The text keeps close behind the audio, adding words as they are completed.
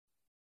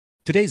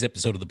Today's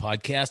episode of the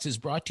podcast is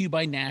brought to you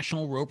by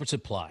National Roper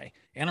Supply.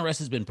 NRS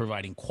has been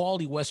providing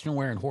quality Western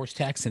wear and horse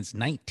tack since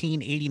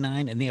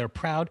 1989, and they are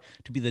proud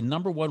to be the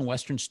 #1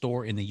 Western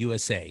store in the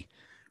USA.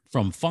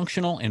 From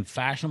functional and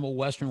fashionable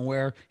Western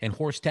wear and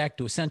horse tack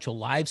to essential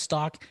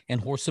livestock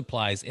and horse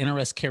supplies,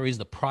 NRS carries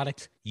the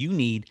products you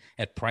need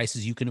at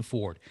prices you can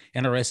afford.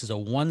 NRS is a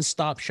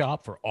one-stop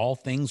shop for all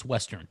things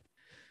Western.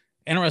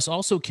 NRS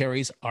also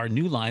carries our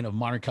new line of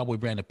Modern Cowboy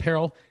brand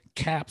apparel,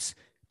 caps,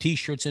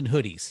 t-shirts, and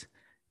hoodies.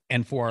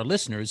 And for our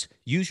listeners,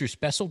 use your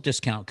special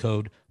discount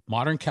code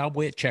Modern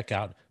Cowboy at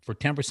checkout for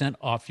 10%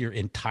 off your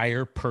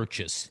entire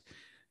purchase.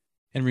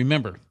 And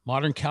remember,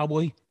 Modern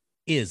Cowboy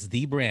is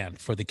the brand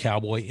for the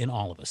cowboy in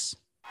all of us.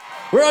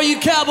 Where are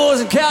you cowboys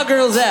and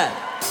cowgirls at?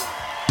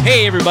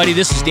 Hey everybody,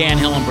 this is Dan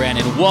Hillenbrand,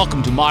 and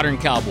welcome to Modern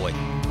Cowboy,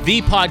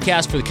 the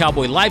podcast for the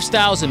cowboy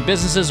lifestyles and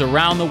businesses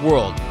around the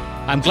world.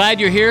 I'm glad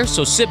you're here,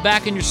 so sit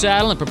back in your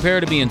saddle and prepare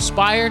to be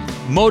inspired,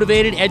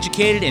 motivated,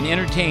 educated, and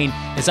entertained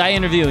as I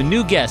interview a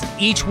new guest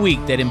each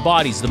week that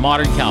embodies the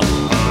modern cowboy.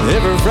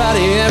 Every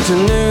Friday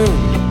afternoon,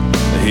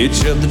 I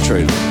hitch up the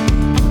trailer,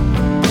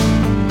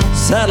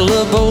 saddle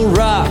up old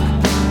rock,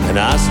 and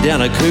ice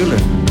down a cooler.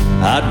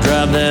 I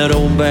drive that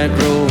old back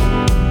road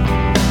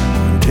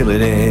until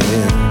it ends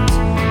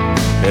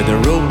at the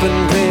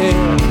roping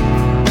pen.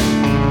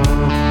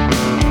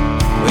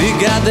 We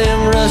got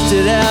them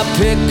rusted out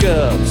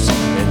pickups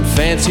and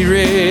fancy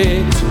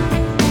rigs,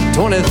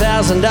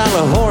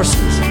 $20,000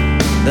 horses,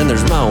 then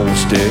there's my own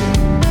stick.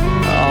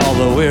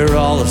 Although we're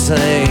all the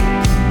same,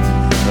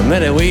 the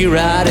minute we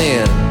ride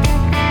in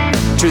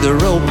to the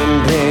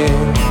roping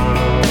pen.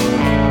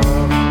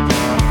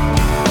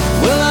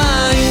 Well,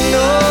 I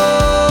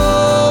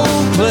know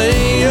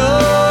play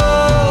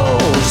your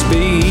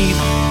speed,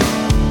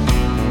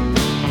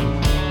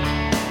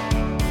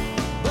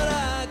 but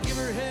I give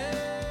her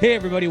head. Hey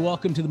everybody,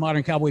 welcome to the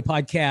Modern Cowboy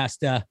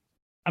Podcast.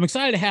 I'm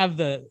excited to have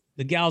the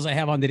gals I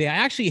have on today. I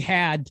actually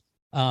had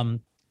one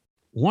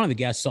of the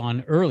guests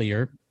on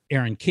earlier,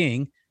 Erin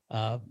King,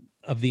 of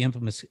the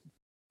infamous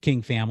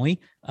King family.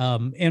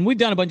 And we've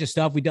done a bunch of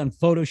stuff. We've done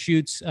photo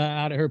shoots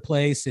out at her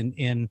place,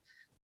 and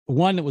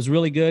one that was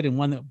really good and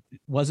one that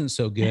wasn't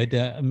so good.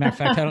 Matter of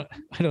fact, I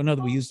don't know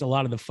that we used a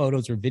lot of the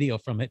photos or video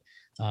from it.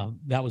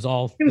 That was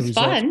all. It was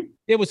fun.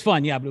 It was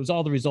fun, yeah, but it was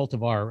all the result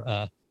of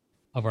our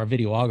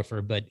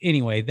videographer. But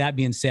anyway, that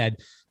being said,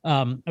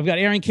 I've got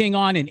Erin King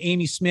on and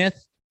Amy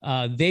Smith.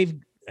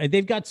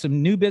 They've got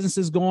some new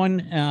businesses going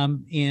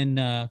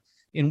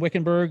in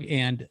Wickenburg,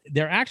 and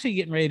they're actually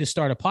getting ready to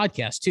start a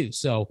podcast too.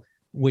 So,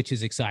 which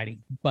is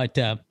exciting. But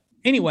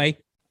anyway,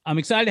 I'm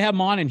excited to have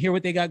them on and hear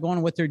what they got going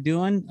and what they're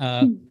doing.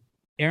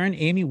 Erin,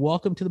 Amy,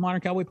 welcome to the Modern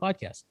Cowboy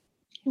Podcast.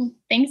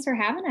 Thanks for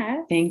having us.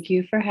 Thank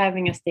you for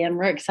having us, Dan.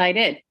 We're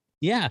excited.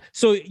 Yeah.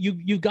 So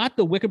you got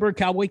the Wickenburg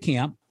Cowboy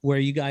Camp where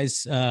you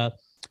guys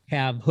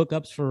have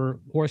hookups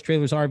for horse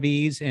trailers,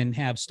 RVs, and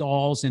have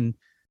stalls and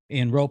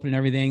rope and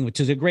everything,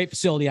 which is a great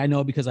facility. I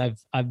know because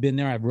I've been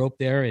there. I've roped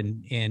there,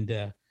 and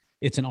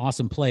it's an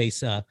awesome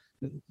place.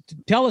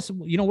 Tell us,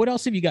 what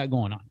else have you got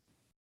going on?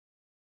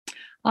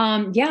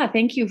 Yeah,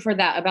 thank you for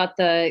that about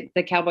the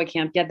cowboy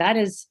camp. Yeah, that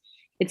is,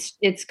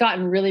 it's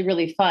gotten really,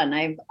 really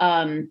fun.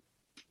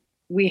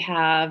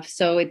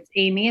 So it's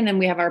Amy, and then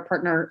we have our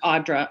partner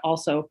Audra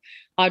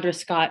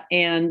Scott,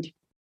 and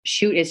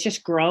shoot, it's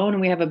just grown,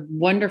 and we have a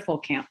wonderful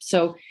camp.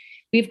 So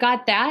we've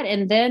got that.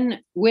 And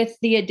then with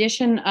the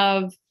addition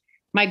of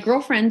my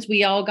girlfriends,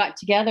 we all got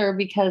together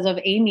because of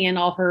Amy and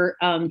all her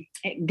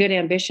good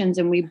ambitions.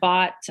 And we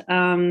bought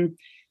some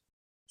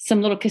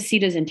little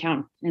casitas in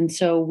town. And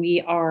so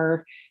we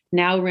are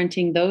now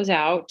renting those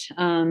out.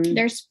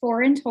 There's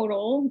 4 in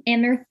total,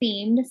 and they're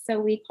themed. So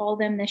we call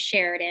them the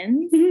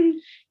Sheridans. Mm-hmm.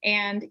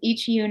 And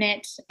each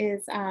unit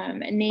is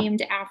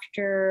named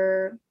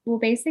after,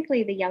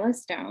 basically the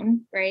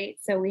Yellowstone, right?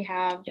 So we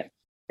have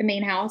the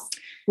main house.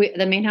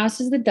 The main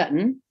house is the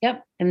Dutton.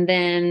 Yep. And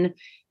then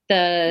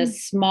the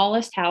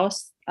smallest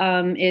house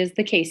is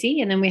the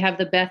Casey. And then we have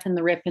the Beth and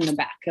the Rip in the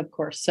back, of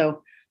course.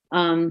 So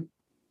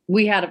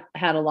we had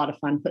a lot of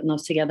fun putting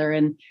those together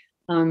and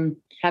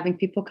having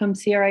people come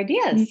see our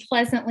ideas.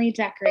 Pleasantly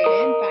decorated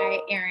by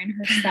Erin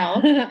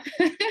herself.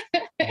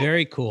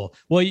 Very cool.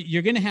 Well,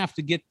 you're going to have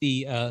to get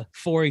the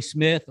Forey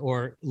Smith,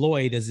 or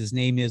Lloyd as his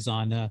name is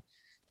on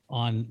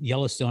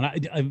Yellowstone.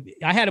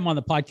 I had him on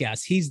the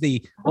podcast. He's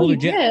the older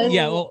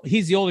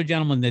he's the older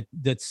gentleman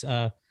that's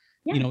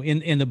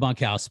in the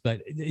bunkhouse,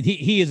 but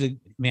he is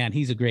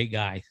he's a great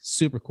guy,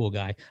 super cool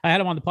guy. I had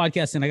him on the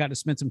podcast, and I got to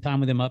spend some time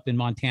with him up in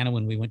Montana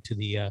when we went to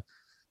the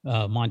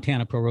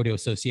Montana Pro Rodeo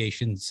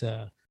Association's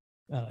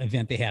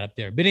event they had up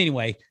there. But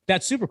anyway,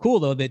 that's super cool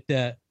though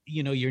that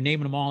you're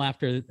naming them all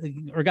after,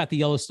 or got the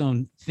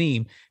Yellowstone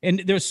theme.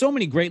 And there's so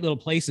many great little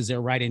places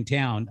there right in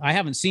town. I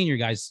haven't seen your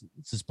guys'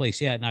 place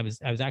yet, and I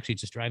was actually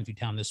just driving through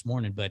town this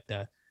morning. But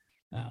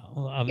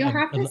you'll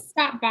have to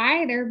stop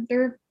by.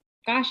 They're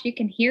gosh, you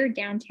can hear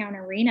downtown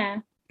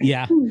arena.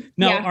 Yeah.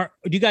 Now,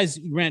 do you guys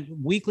rent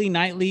weekly,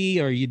 nightly,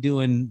 or are you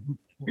doing?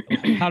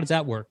 How does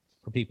that work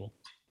for people?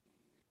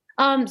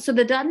 So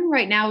the Dutton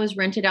right now is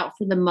rented out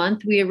for the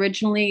month. We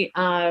originally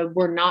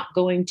were not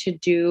going to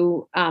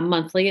do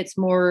monthly. It's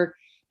more,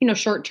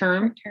 short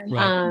term. Short-term.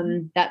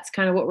 Right. That's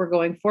kind of what we're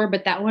going for.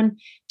 But that one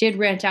did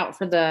rent out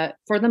for the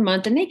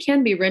month, and they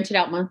can be rented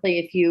out monthly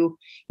if you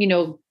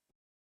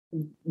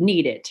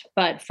need it.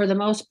 But for the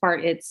most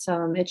part, it's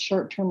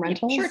short-term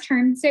rentals. Short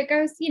term. So it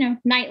goes,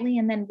 nightly,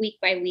 and then week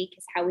by week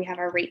is how we have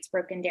our rates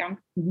broken down.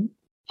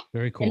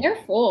 Very cool. And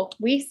they're full.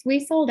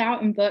 We sold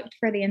out and booked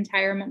for the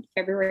entire month of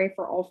February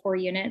for all 4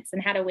 units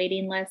and had a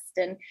waiting list.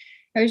 And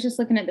I was just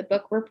looking at the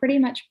book.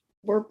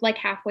 We're like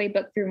halfway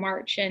booked through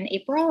March and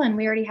April, and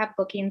we already have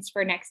bookings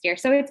for next year.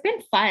 So it's been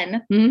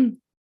fun.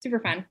 Super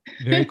fun.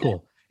 Very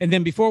cool. And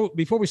then before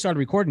we started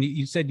recording,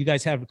 you said you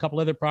guys have a couple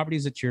other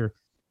properties that you're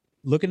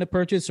looking to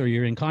purchase or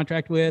you're in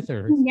contract with,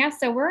 or? Yeah.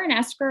 So we're in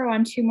escrow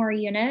on 2 more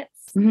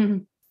units.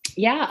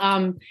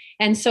 Yeah.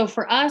 And so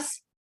for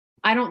us,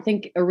 I don't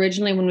think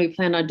originally when we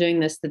planned on doing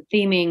this, the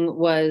theming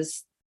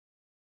was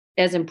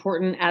as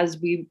important as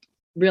we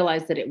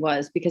realized that it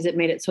was, because it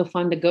made it so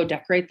fun to go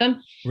decorate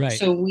them. Right.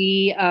 So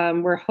we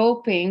we're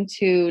hoping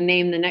to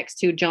name the next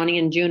 2 Johnny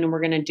and June, and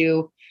we're going to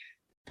do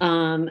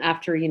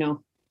after,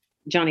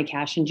 Johnny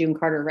Cash and June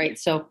Carter. Right.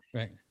 So,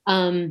 right.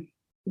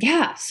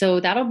 Yeah, so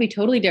that'll be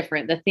totally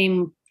different. The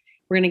theme,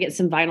 we're going to get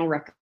some vinyl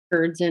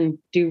records and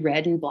do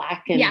red and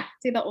black. And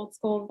do the old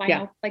school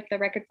vinyl, like the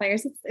record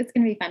players. It's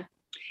going to be fun.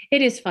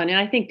 It is fun. And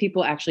I think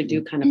people actually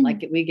do kind of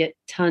like it. We get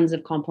tons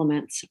of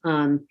compliments.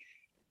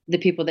 The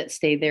people that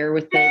stay there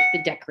with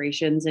the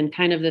decorations and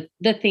kind of the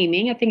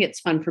theming. I think it's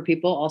fun for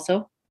people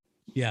also.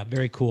 Yeah.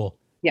 Very cool.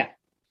 Yeah.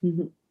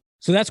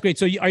 So that's great.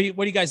 So what are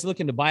you guys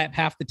looking to buy up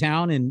half the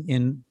town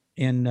and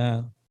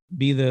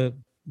be the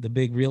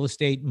big real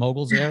estate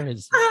moguls there?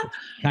 Is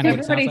kind of what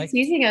it sounds Everybody's like?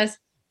 teasing us.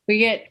 We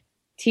get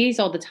teased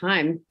all the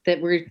time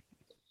that we're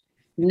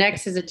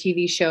next is a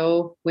TV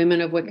show,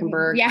 Women of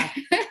Wickenburg. Yeah.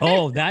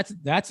 Oh,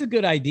 that's a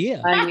good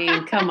idea. I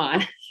mean, come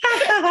on.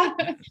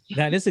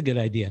 That is a good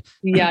idea.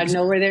 Yeah,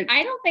 no, we're there.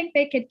 I don't think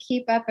they could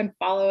keep up and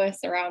follow us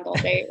around all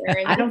day.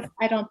 I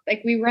don't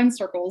like we run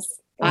circles.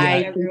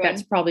 I think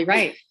that's probably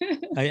right.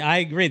 I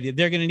agree.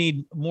 They're going to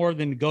need more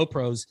than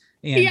GoPros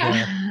and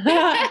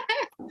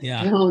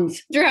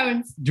drones.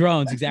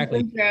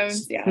 Exactly.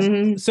 Drones.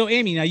 Yeah. So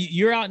Amy, now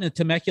you're out in the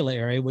Temecula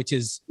area, which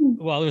is,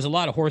 well, there's a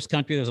lot of horse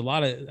country. There's a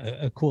lot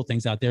of cool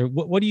things out there.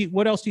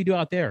 What else do you do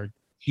out there?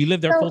 Do you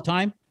live there full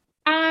time?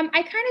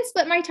 I kind of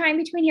split my time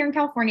between here and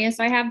California.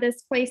 So I have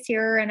this place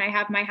here and I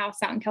have my house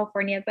out in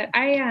California, but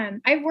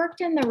I've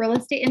worked in the real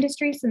estate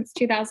industry since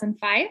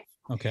 2005.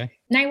 Okay.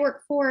 And I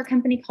work for a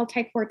company called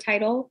Tycor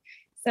Title.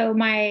 So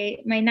my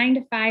 9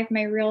 to 5,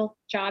 my real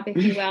job,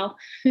 if you will,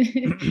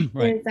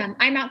 Right. is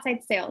I'm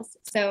outside sales.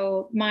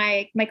 So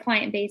my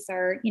client base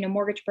are,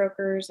 mortgage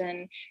brokers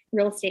and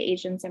real estate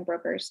agents and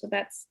brokers. So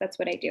that's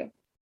what I do.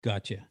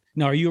 Gotcha.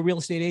 Now, are you a real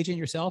estate agent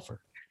yourself,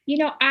 or?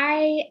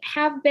 I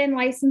have been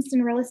licensed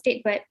in real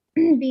estate, but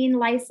being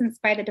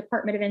licensed by the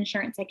Department of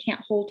Insurance, I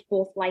can't hold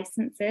both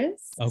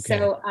licenses. Okay.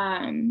 So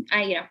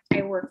I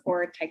work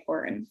for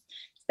Tycor and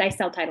I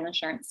sell title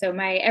insurance. So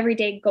my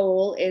everyday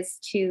goal is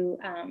to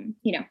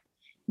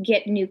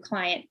get new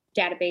client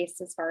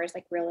database as far as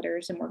like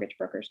realtors and mortgage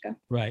brokers go.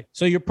 Right.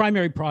 So your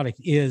primary product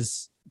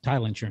is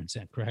title insurance,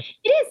 then, correct?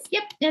 It is.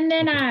 Yep. And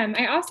then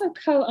I also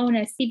co-own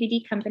a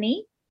CBD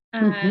company.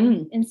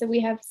 And so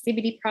we have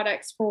CBD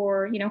products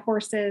for,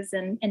 horses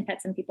and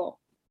pets and people.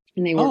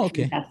 And they work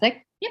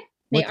fantastic. Yep.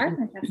 They are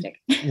fantastic.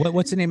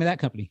 What's the name of that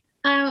company?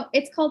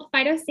 It's called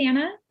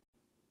Phytosanta.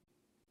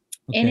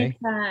 Okay.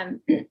 And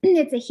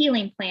it's a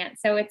healing plant.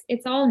 So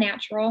it's all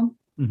natural.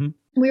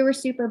 We were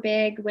super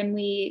big when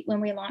we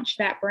launched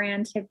that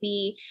brand to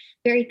be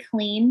very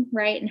clean,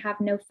 right? And have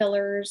no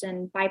fillers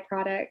and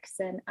byproducts,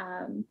 and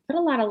put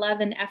a lot of love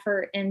and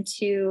effort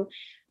into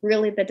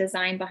really the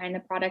design behind the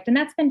product. And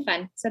that's been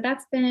fun. So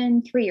that's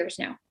been 3 years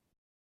now.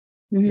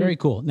 Very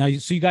cool. Now,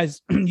 so you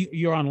guys,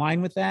 you're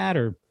online with that,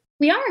 or?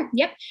 We are.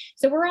 Yep.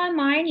 So we're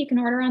online. You can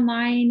order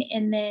online,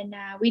 and then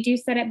we do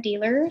set up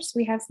dealers.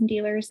 We have some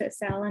dealers that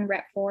sell and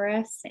rep for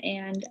us,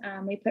 and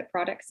we put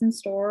products in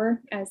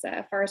store as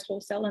far as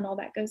wholesale and all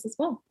that goes as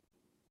well.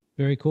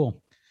 Very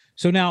cool.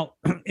 So now,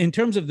 in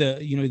terms of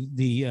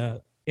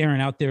the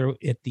Aaron out there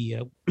at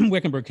the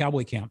Wickenburg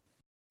Cowboy Camp,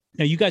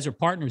 now you guys are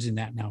partners in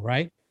that now,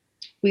 right?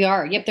 We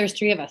are. Yep. There's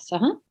 3 of us.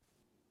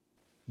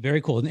 Very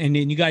cool. And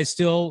then you guys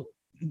still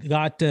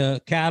got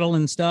cattle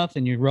and stuff,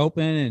 and you're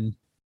roping and.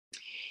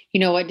 You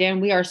know what,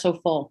 Dan, we are so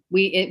full.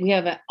 We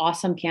have an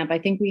awesome camp. I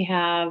think we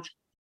have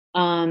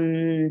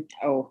 13,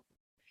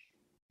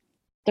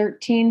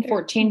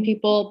 14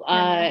 people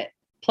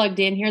plugged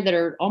in here that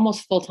are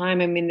almost full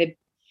time. I mean,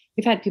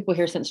 we've had people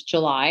here since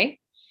July.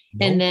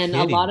 And then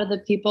a lot of the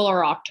people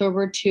are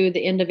October to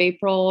the end of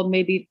April,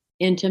 maybe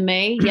into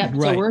May. Yep.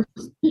 Right. So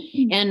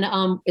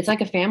it's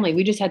like a family.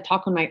 We just had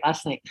taco night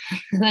last night.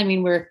 I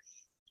mean, we're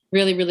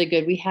really, really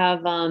good. We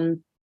have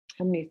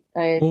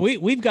well,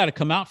 we've got to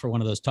come out for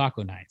one of those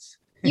taco nights.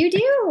 You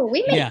do.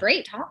 We make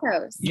great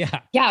tacos.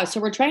 Yeah. Yeah. So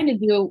we're trying to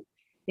do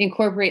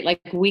incorporate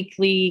like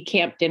weekly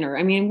camp dinner.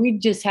 I mean, we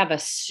just have a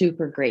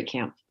super great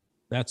camp.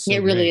 That's so it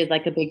really great. is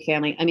like a big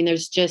family. I mean,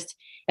 there's just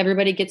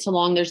everybody gets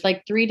along. There's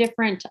like 3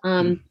 different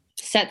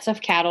sets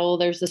of cattle.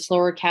 There's the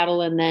slower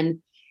cattle, and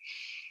then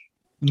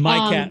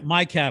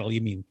my cattle.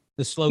 You mean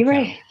the slow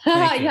cattle?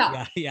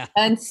 Right? Yeah.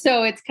 And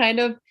so it's kind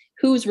of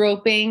who's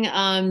roping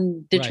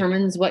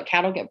determines what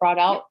cattle get brought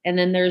out, and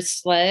then there's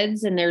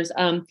sleds, and there's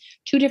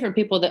 2 different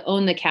people that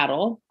own the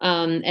cattle,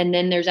 and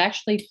then there's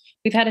actually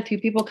we've had a few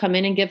people come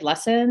in and give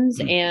lessons,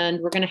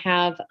 and we're going to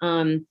have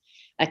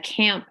a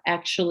camp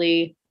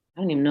actually.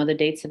 I don't even know the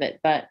dates of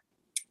it, but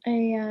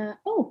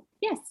oh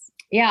yes,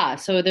 yeah.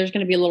 So there's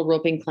going to be a little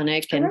roping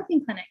clinic. A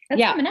roping clinic. That's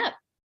coming up.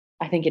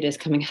 I think it is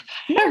coming up.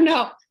 I don't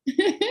know.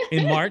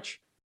 In March?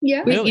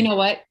 Yeah. Really? You know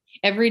what?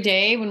 Every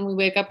day when we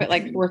wake up at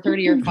like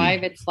 4:30 or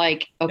 5, it's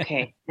like,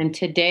 okay, and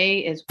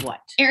today is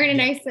what? Aaron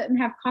and I sit and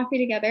have coffee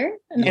together.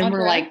 And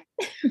we're like,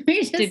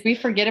 we did we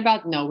forget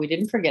about? No, we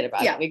didn't forget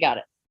about it. We got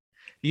it.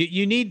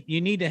 You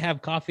need to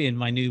have coffee in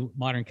my new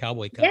modern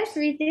cowboy cups. Yes,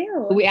 we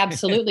do. We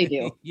absolutely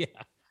do. Yeah.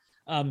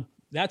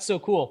 That's so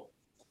cool.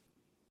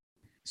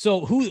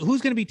 So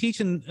who's going to be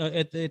teaching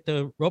at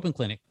the roping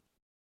clinic?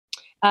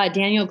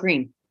 Daniel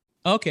Green.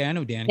 Okay, I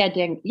know Danny.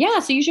 Yeah, yeah.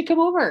 So you should come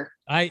over.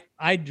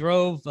 I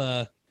drove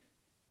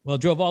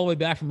drove all the way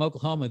back from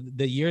Oklahoma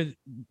the year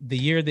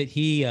that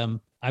he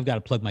I've got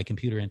to plug my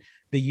computer in.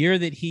 The year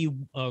that he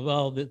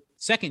the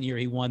second year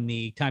he won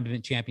the time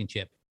event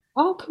championship.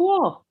 Oh,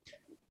 cool.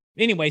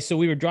 Anyway, so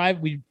we were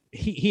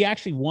he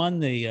actually won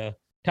the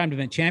time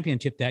event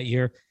championship that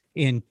year,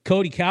 and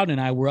Cody Cowden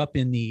and I were up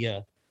in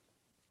the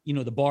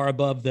the bar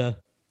above the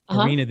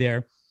arena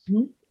there,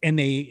 and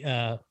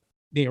they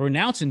were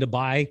announcing to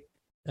buy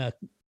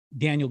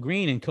Daniel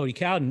Green and Cody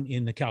Cowden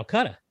in the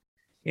Calcutta.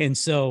 And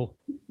so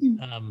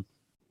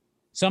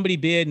somebody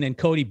bid, and then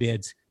Cody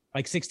bids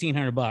like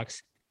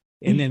 $1,600.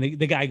 And then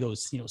the guy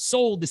goes,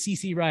 sold to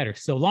CC Rider.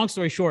 So long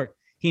story short,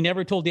 he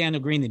never told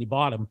Daniel Green that he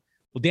bought him.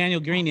 Well, Daniel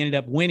Green ended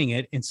up winning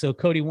it. And so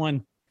Cody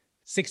won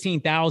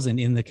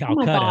 $16,000 in the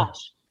Calcutta,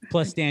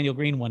 plus Daniel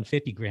Green won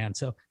 $50,000.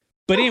 So,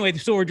 but anyway,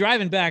 so we're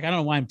driving back. I don't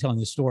know why I'm telling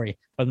this story,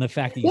 other than the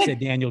fact that you said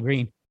Daniel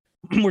Green.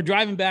 We're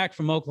driving back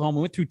from Oklahoma.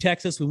 We went through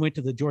Texas. We went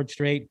to the George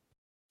Strait,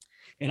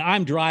 and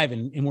I'm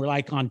driving, and we're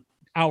like on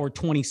hour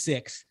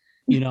 26,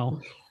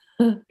 and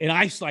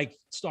I just like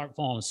start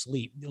falling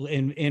asleep.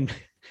 And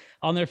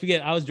I'll never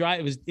forget. I was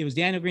driving. It was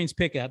Daniel Green's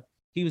pickup.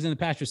 He was in the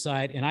passenger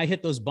side, and I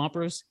hit those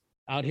bumpers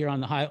out here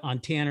on the on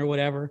 10 or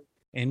whatever.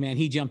 And man,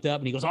 he jumped up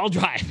and he goes, "I'll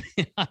drive."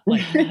 I'm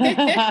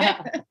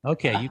like,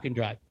 okay, you can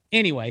drive.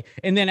 Anyway,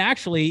 and then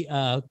actually,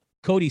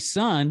 Cody's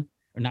son,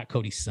 or not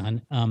Cody's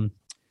son,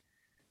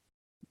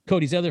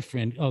 Cody's other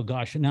friend. Oh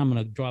gosh, now I'm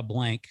going to draw a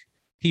blank.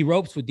 He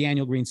ropes with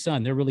Daniel Green's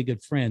son. They're really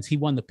good friends. He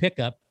won the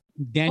pickup.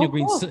 Daniel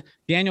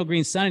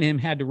Green's son and him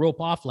had to rope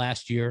off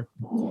last year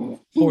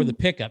for the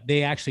pickup.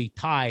 They actually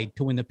tied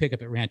to win the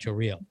pickup at Rancho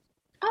Rio.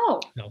 Oh.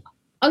 So.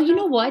 Oh, you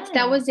know what?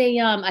 That was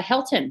a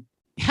Hilton.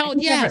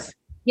 Yes.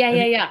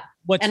 Yeah.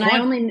 What's and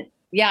fun?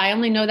 I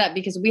only know that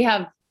because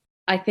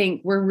I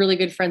think we're really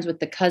good friends with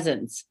the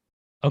cousins.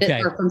 Okay.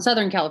 That are from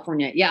Southern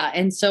California. Yeah.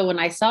 And so when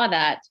I saw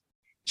that,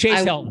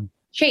 Chase Helton.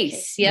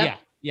 Chase. Yep.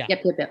 Yeah.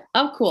 Yep.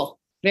 Oh, cool.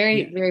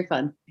 Very, very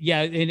fun.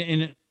 Yeah.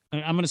 And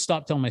I'm going to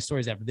stop telling my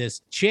stories after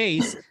this.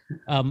 Chase,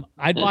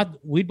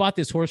 we bought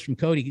this horse from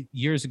Cody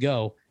years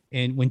ago.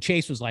 And when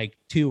Chase was like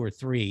 2 or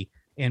 3,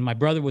 and my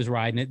brother was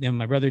riding it, and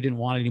my brother didn't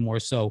want it anymore.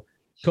 So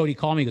Cody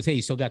called me and goes, "Hey,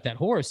 you still got that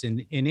horse?"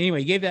 And anyway,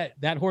 he gave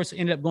that horse,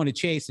 ended up going to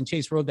Chase, and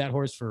Chase rode that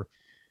horse for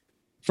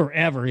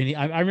forever. And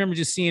I remember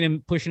just seeing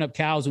him pushing up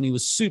cows when he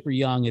was super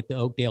young at the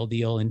Oakdale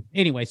deal. And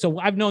anyway, so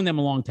I've known them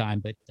a long time,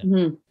 but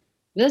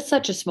this is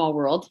such a small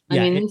world.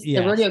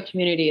 The rodeo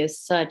community is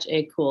such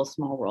a cool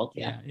small world.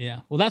 Yeah.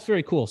 Well, that's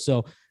very cool.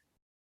 So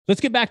let's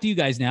get back to you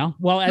guys now.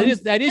 Well,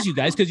 that is you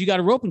guys, because you got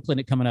a roping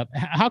clinic coming up.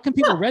 How can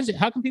people register?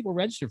 How can people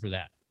register for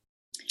that?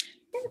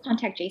 You can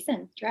contact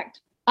Jason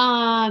direct.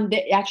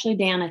 Actually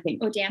Dan, I think.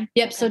 Oh, Dan.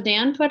 Yep. Okay. So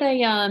Dan put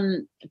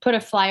a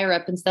flyer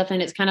up and stuff,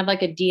 and it's kind of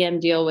like a DM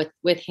deal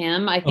with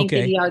him. I think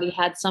that he already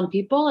had some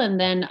people, and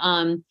then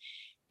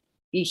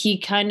he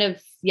kind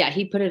of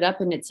he put it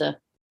up, and it's a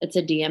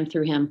DM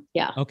through him.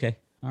 Yeah. Okay.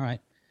 All right.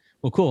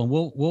 Well, cool.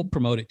 And we'll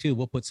promote it too.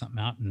 We'll put something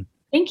out, and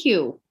thank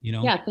you.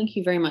 Yeah. Thank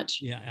you very much.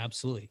 Yeah,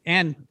 absolutely.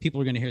 And people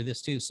are going to hear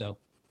this too. So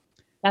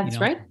that's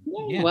right.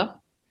 Yeah.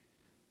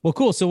 Well,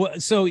 cool.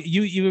 So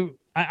you.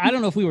 I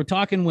don't know if we were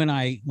talking when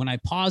I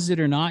paused it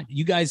or not.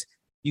 You guys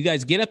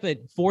get up at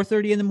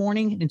 4:30 in the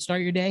morning and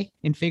start your day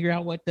and figure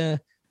out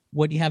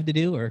what you have to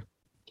do, or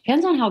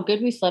depends on how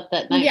good we slept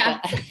that night. Yeah,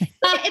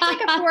 it's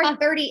like a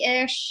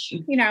 4:30-ish.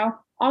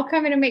 I'll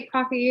come in and make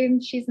coffee,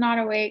 and she's not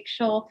awake.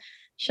 She'll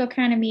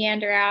kind of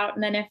meander out,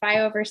 and then if I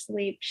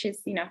oversleep,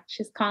 she's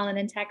calling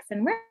and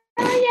texting. Where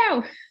are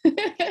you?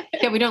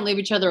 Yeah, we don't leave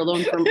each other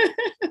alone for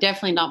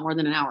definitely not more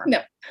than an hour.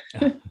 No.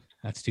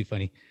 That's too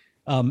funny.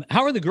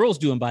 How are the girls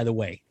doing, by the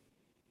way?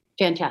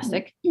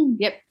 Fantastic.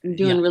 Yep. I'm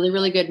doing really,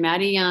 really good.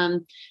 Maddie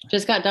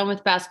just got done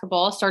with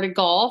basketball, started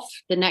golf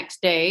the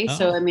next day.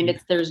 So I mean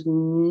there's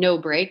no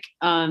break.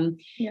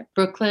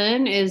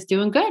 Brooklyn is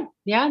doing good.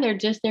 Yeah, they're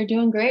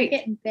doing great.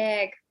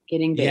 They're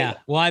getting big. Yeah.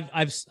 Well,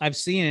 I've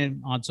seen it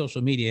on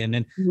social media, and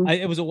then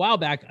it was a while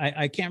back.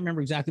 I can't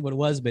remember exactly what it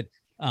was, but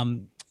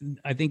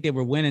I think they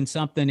were winning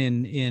something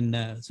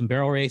in some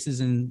barrel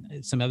races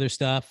and some other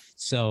stuff.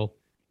 So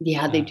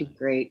yeah, they do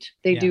great.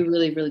 They do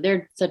really, really,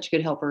 they're such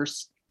good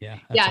helpers. Yeah.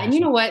 Yeah. Awesome. And you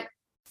know what?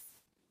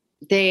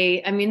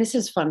 This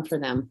is fun for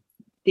them.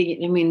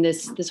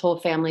 This whole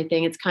family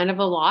thing, it's kind of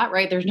a lot,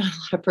 right? There's not a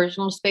lot of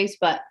personal space,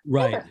 but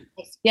right.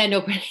 Yeah,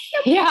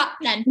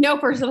 no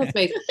personal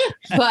space,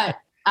 but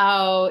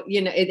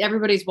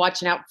everybody's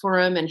watching out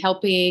for them and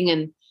helping,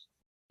 and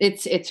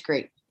it's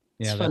great.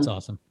 Yeah, that's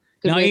awesome.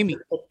 Good now,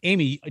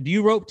 Amy, do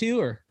you rope too,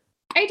 or?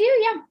 I do.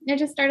 Yeah. I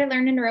just started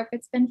learning to rope.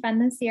 It's been fun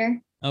this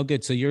year. Oh,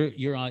 good. So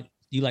you're on,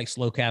 you like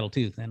slow cattle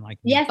too, then, like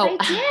me. Yes, I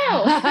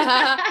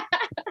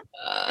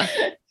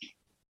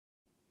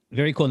do.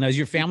 Very cool. Now, is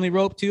your family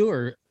rope too,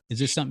 or is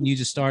this something you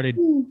just started?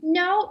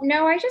 No,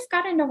 I just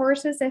got into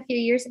horses a few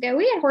years ago.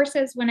 We had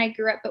horses when I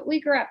grew up, but we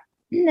grew up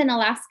in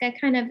Alaska,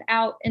 kind of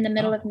out in the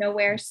middle of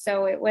nowhere.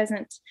 So it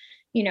wasn't,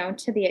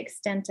 to the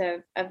extent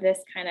of this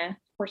kind of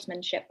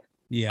horsemanship.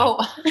 Yeah.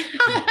 Oh,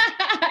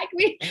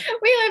 we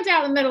lived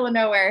out in the middle of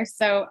nowhere.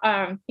 So,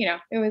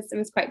 it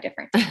was quite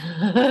different.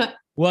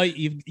 Well,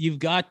 you've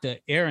got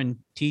Aaron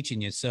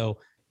teaching you. So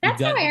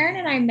that's how Aaron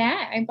and I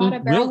met. I bought a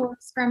barrel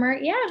horse from her.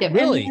 Yeah.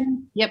 Really?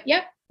 Yep.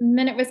 And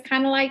then it was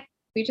kind of like,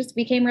 we just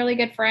became really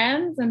good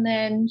friends. And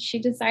then she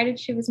decided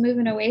she was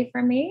moving away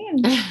from me.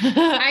 And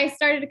I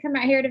started to come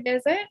out here to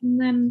visit. And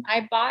then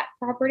I bought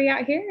property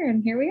out here,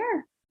 and here we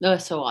are. Oh,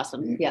 so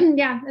awesome. Yeah.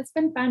 Yeah. It's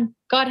been fun.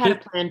 God had a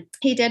plan.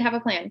 He did have a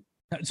plan.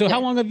 So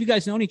how long have you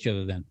guys known each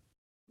other then?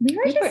 We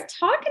were just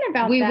talking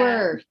about that. We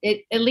were.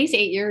 At least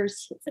 8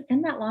 years. Has it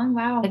been that long?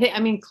 Wow.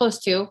 Close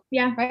to.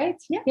 Yeah. Right.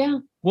 Yeah.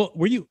 Well,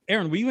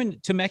 Aaron, were you in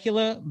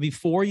Temecula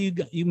before you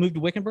moved to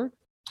Wickenburg?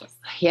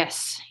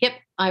 Yes. Yep.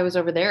 I was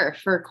over there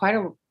for quite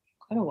a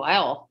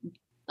while.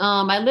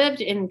 I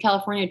lived in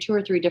California 2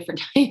 or 3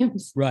 different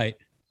times. Right.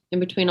 In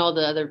between all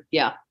the other.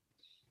 Yeah.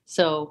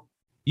 So.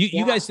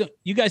 You guys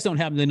don't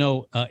happen to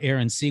know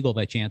Aaron Siegel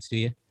by chance, do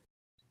you?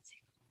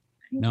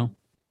 No.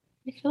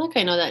 I feel like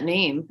I know that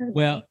name.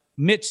 Well,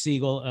 Mitch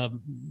Siegel,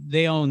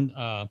 they own.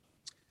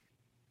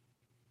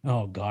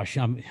 Oh gosh,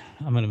 I'm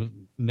gonna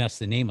mess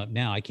the name up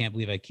now. I can't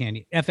believe I can't.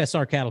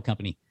 FSR Cattle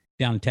Company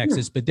down in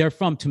Texas, but they're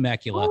from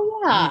Temecula.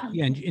 Oh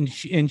yeah. And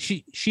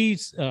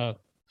she's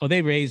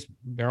they raise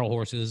barrel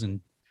horses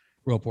and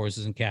rope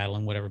horses and cattle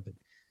and whatever. But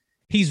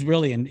he's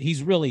really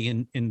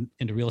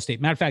into real estate.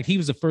 Matter of fact, he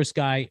was the first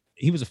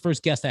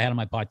guest I had on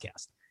my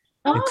podcast.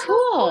 Oh,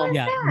 cool.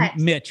 Yeah,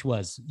 Mitch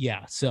was.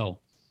 Yeah, so.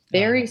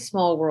 Very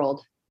small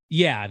world.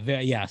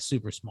 Yeah,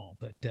 super small.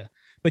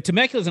 But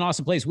Temecula is an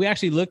awesome place. We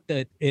actually looked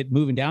at it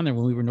moving down there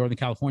when we were in Northern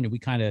California. We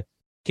kind of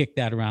kicked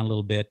that around a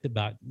little bit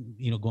about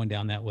going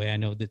down that way. I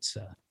know that's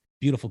a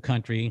beautiful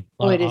country.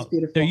 It is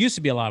beautiful. There used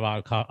to be a lot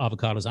of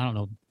avocados. I don't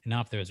know now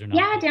if there is or not.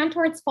 Yeah, down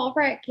towards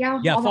Fallbrook. Yeah.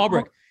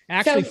 Fallbrook.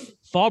 Actually,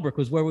 Fallbrook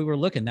was where we were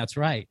looking. That's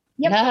right.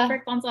 Yep,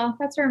 Fallbrook, Bonsall.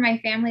 That's where my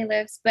family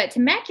lives. But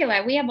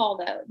Temecula, we have all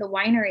the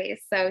wineries.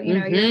 So,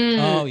 you're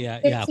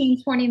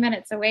 15, 20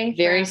 minutes away.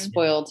 Very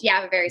spoiled.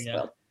 Yeah, very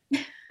spoiled.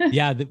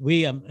 Yeah,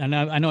 we and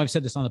I know I've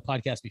said this on the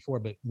podcast before,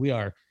 but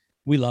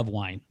we love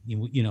wine.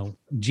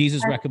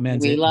 Jesus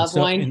recommends it. We love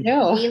wine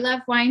too. We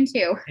love wine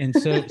too. And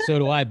so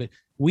do I. But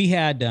we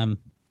had I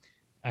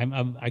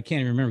can't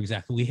even remember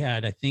exactly. We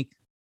had, I think,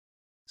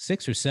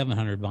 600 or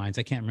 700 vines.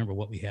 I can't remember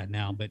what we had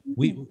now, but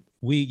we'd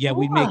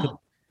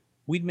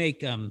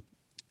make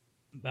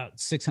about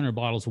 600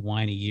 bottles of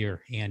wine a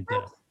year, and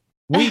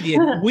we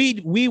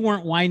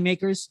weren't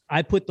winemakers.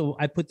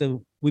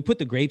 We put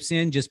the grapes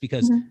in just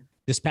because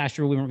this past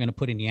year we weren't going to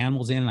put any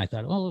animals in, and I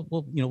thought,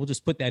 we'll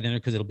just put that in there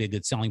because it'll be a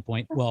good selling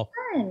point. That's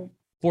fun.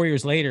 4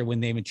 years later, when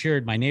they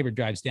matured, my neighbor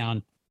drives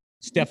down.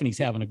 Stephanie's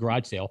having a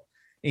garage sale,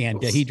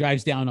 and he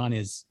drives down on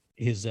his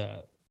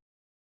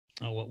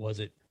what was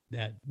it?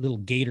 That little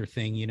gator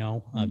thing,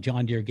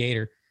 John Deere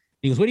gator.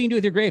 He goes, "What do you do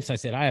with your grapes?" I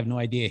said, "I have no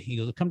idea." He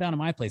goes, "Come down to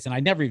my place." And I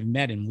never even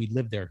met him. We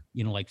lived there,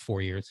 like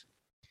 4 years.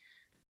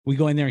 We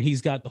go in there and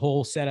he's got the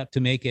whole setup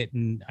to make it.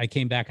 And I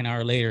came back an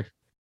hour later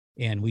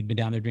and we'd been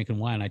down there drinking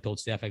wine. I told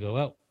Steph, I go,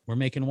 "Well, we're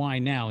making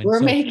wine now." And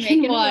we're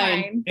making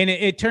wine. And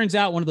it turns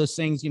out one of those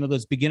things,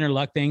 those beginner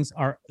luck things,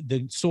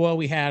 the soil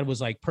we had was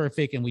like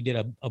perfect. And we did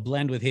a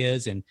blend with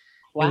his, and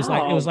wow.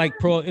 It was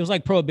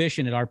like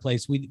prohibition at our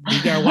place. We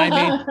got our wine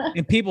made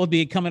and people would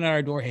be coming at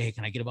our door. "Hey,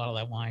 can I get a bottle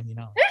of that wine?"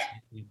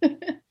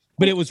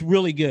 But it was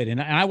really good. And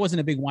I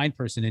wasn't a big wine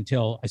person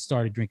until I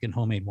started drinking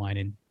homemade wine.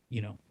 And,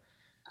 oh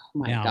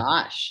my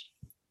gosh.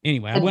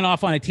 Anyway, I went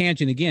off on a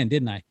tangent again,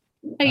 didn't I?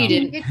 No, you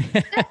didn't.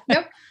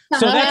 Nope.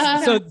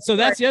 So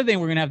that's the other thing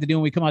we're going to have to do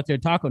when we come out there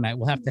taco night.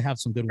 We'll have to have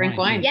some good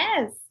wine.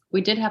 Yes.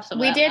 We did have some.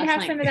 We did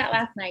have some of that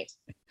last night.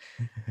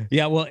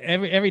 Yeah. Well,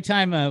 every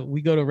time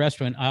we go to a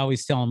restaurant, I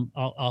always tell them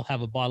I'll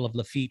have a bottle of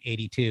Lafite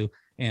 82.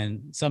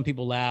 and some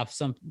people laugh.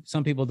 Some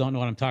people don't know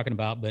what I'm talking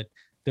about, but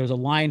there's a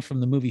line from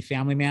the movie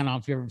Family Man. I don't know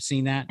if you've ever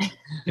seen that. Have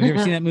you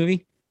ever seen that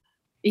movie?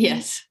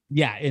 Yes.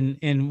 Yeah.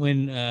 And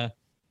when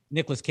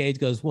Nicolas Cage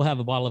goes, we'll have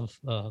a bottle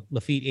of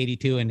Lafite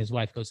 82, and his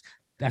wife goes,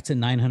 that's a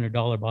 $900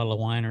 bottle of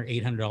wine or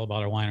 $800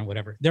 bottle of wine or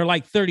whatever. They're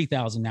like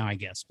 30,000 now, I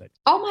guess. But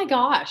oh my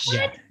gosh.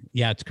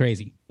 Yeah, it's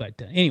crazy.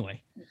 But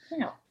anyway,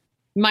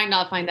 might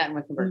not find that in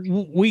Wickenburg.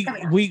 We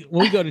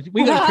go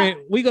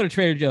to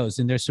Trader Joe's,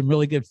 and there's some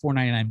really good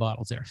 $4.99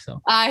 bottles there.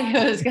 So I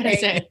was gonna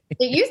say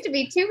it used to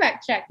be $2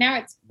 check. Now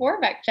it's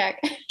 $4 check.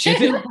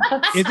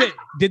 Is it?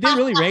 Did they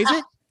really raise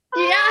it?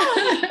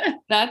 Yeah.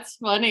 That's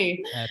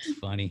funny. That's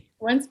funny.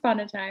 Once upon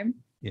a time.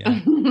 Yeah.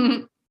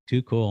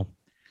 Too cool.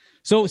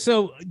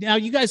 So now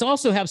you guys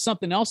also have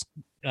something else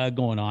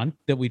going on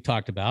that we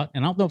talked about,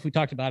 and I don't know if we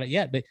talked about it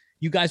yet, but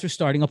you guys are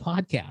starting a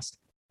podcast.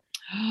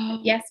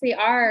 Yes, we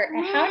are.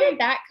 How did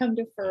that come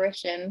to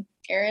fruition,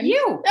 Erin?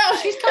 You. Oh,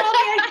 she's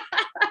calling.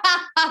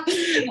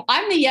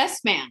 I'm the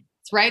yes man,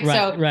 right?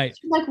 So right.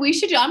 She's like, we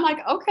should do. I'm like,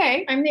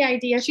 okay. I'm the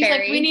idea She's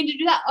fairy. like, we need to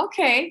do that.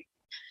 Okay.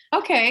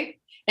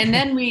 And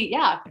then we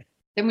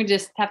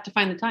just have to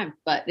find the time,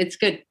 but it's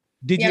good.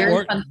 Did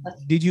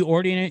you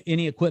order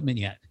any equipment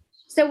yet?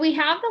 So we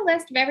have the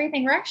list of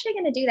everything. We're actually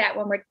going to do that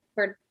when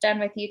we're done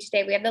with you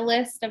today. We have the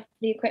list of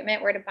the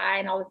equipment, where to buy,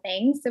 and all the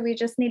things. So we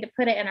just need to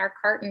put it in our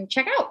cart and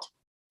check out.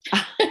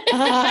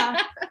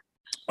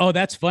 Oh,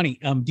 that's funny.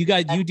 Do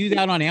you do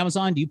that on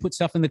Amazon? Do you put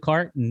stuff in the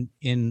cart and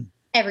in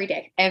every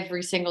day?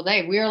 Every single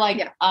day. We were like,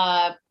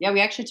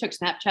 we actually took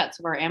Snapchats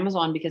of our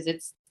Amazon because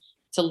it's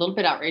a little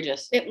bit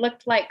outrageous. It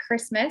looked like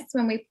Christmas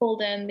when we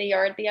pulled in the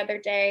yard the other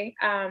day.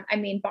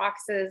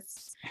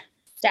 Boxes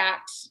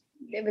stacked.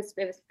 It was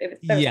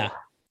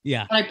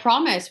yeah. But I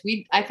promise,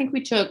 I think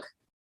we took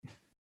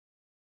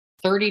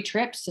 30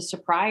 trips to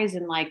Surprise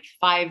in like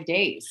 5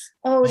 days.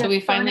 Oh, so we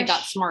finally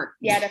got smart.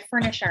 Yeah, to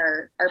furnish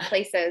our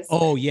places.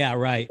 Oh yeah,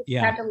 right.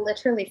 Yeah. We had to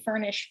literally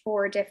furnish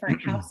 4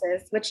 different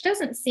houses, which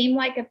doesn't seem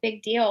like a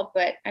big deal,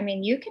 but I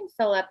mean, you can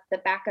fill up the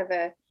back of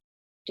a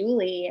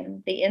dually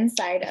and the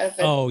inside of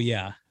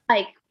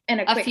like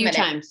in a quick few minute.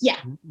 Times. Yeah.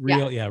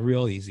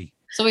 Real easy.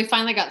 So we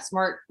finally got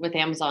smart with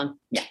Amazon.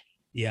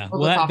 Yeah.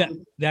 Well,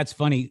 that's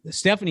funny.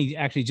 Stephanie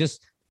actually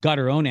just got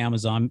her own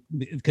Amazon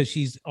because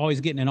she's always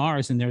getting in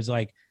ours, and there's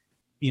like,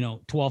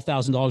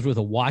 $12,000 worth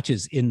of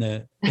watches in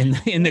the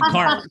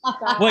cart.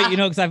 Well,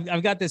 because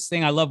I've got this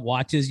thing. I love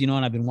watches, and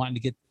I've been wanting to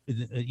get,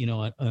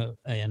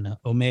 an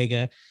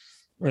Omega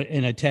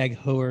and a Tag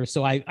Heuer.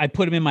 So I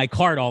put them in my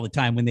cart all the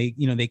time when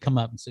they come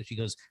up. And so she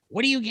goes,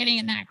 "What are you getting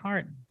in that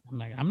cart?" I'm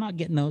like, "I'm not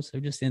getting those.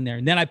 They're just in there."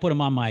 And then I put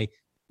them on my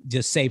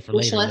just save for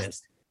later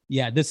list.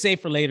 Yeah, the save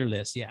for later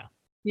list. Yeah.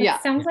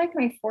 That sounds like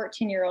my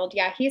 14-year-old.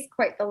 Yeah, he's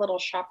quite the little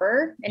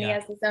shopper, and he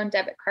has his own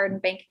debit card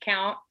and bank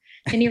account.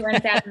 And he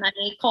runs out of money.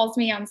 He calls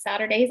me on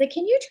Saturday. He's like,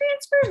 "Can you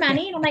transfer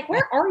money?" And I'm like,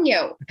 "Where are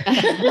you?"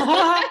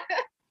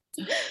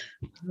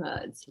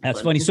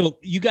 That's funny. So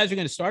you guys are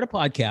going to start a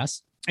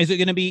podcast. Is it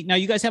going to be now?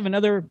 You guys have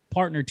another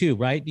partner too,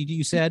 right?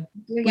 You said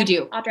we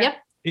do. Audra.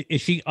 Yep.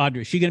 Is she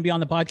Audra? Is she going to be on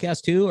the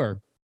podcast too,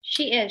 or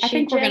she is? I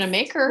think we're going to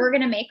make her. We're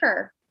going to make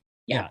her.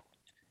 Yeah.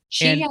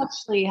 She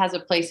actually has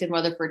a place in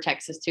Weatherford,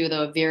 Texas too,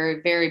 though, a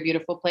very, very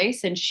beautiful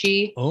place. And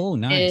she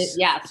nice.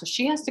 So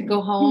she has to go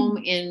home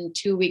in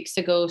 2 weeks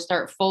to go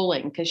start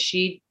foaling because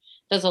she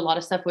does a lot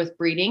of stuff with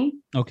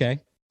breeding. Okay.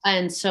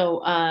 And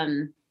so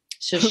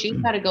she's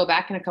got to go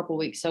back in a couple of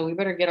weeks. So we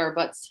better get our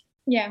butts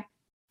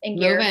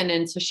moving,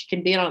 and so she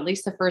can be on at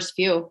least the first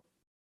few.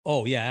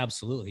 Oh yeah,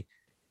 absolutely.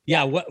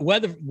 Yeah,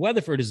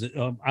 Weatherford is.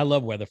 I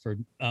love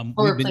Weatherford.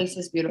 Our place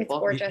is beautiful. It's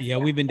gorgeous. Yeah,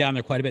 we've been down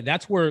there quite a bit.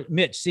 That's where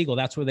Mitch Siegel.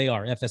 That's where they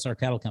are. FSR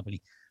Cattle Company.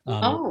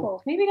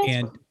 Maybe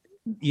that's.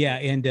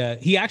 And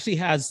he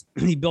actually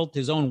he built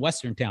his own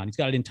Western town. He's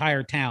got an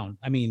entire town.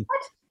 I mean,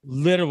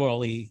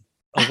 literally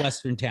a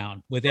Western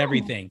town with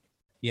everything.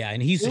 Yeah,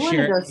 and he's the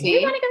sheriff.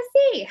 We want to go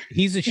see.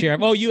 He's the sheriff.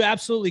 Oh, you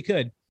absolutely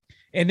could.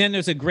 And then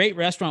there's a great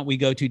restaurant we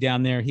go to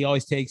down there. He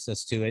always takes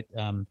us to it.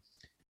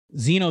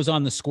 Zeno's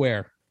on the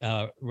Square.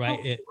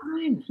 Right.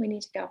 We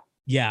need to go.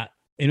 Yeah.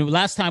 And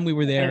last time we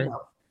were there,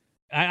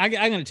 I'm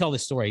going to tell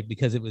this story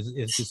because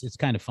it's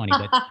kind of funny,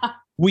 but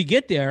we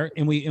get there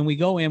and we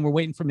go in, we're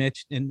waiting for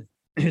Mitch and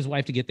his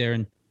wife to get there.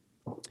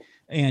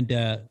 And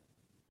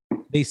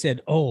they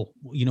said, "Oh,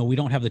 we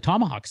don't have the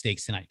tomahawk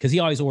steaks tonight." Cause he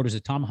always orders the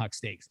tomahawk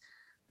steaks.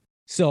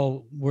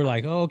 So we're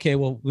like, "Oh, okay,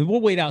 well, we'll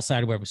wait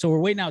outside or whatever." So we're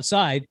waiting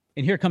outside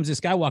and here comes this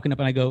guy walking up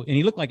and I go, and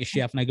he looked like a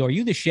chef. And I go, "Are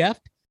you the chef?"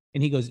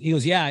 And he goes,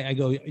 "Yeah." I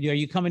go, "Are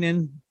you coming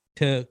in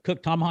to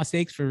cook tomahawk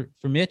steaks for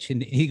Mitch?"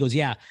 And he goes,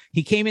 "Yeah."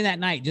 He came in that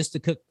night just to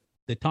cook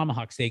the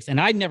tomahawk steaks.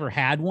 And I'd never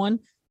had one,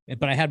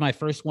 but I had my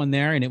first one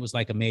there and it was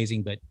like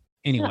amazing. But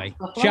anyway,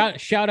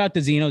 shout out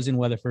to Zeno's in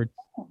Weatherford.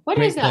 What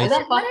is that? Is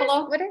that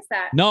buffalo? What is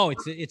that? No,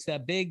 it's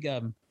that big,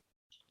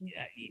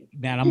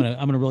 man, I'm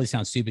gonna really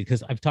sound stupid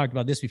because I've talked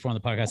about this before on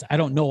the podcast. I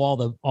don't know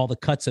all the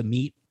cuts of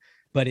meat,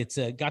 but it's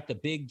got the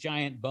big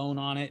giant bone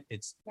on it.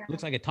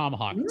 Looks like a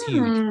tomahawk. It's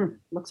huge.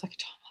 Looks like a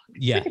tomahawk.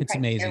 Yeah, it's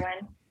amazing.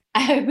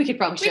 We could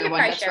probably share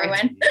one.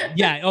 One.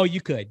 Yeah. Oh, you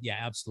could. Yeah,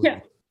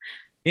 absolutely.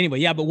 Anyway,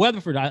 yeah, but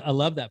Weatherford, I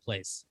love that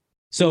place.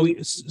 So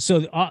it's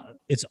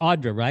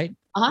Audra, right?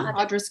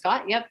 Audra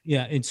Scott. Yep.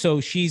 Yeah, and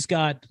so she's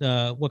got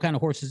what kind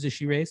of horses does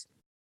she raise?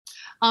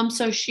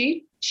 So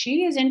she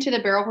is into the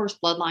barrel horse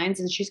bloodlines,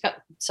 and she's got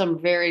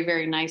some very,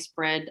 very nice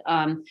bred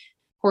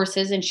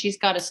horses, and she's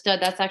got a stud.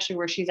 That's actually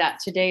where she's at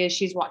today. Is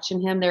she's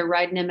watching him. They're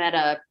riding him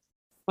at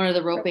one of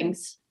the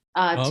ropings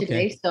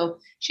today. So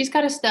she's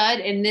got a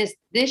stud, and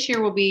this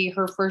year will be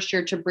her first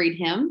year to breed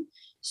him.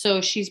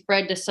 So she's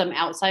bred to some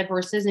outside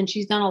horses, and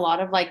she's done a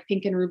lot of like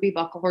pink and ruby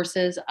buckle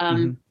horses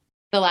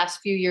the last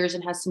few years,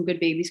 and has some good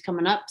babies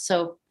coming up.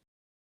 So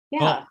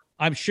yeah,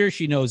 I'm sure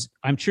she knows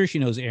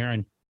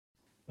Aaron.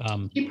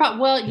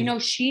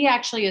 She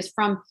actually is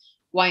from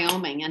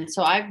Wyoming, and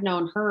so I've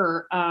known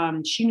her.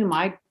 She knew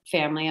my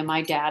family and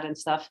my dad and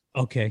stuff.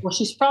 Okay. Well,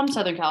 she's from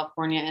Southern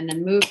California and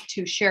then moved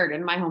to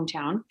Sheridan, my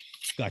hometown.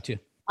 Gotcha.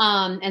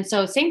 And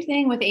so same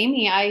thing with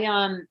Amy.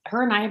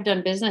 Her and I have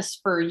done business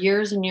for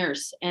years and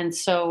years. And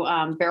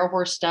so, barrel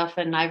horse stuff,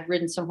 and I've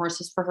ridden some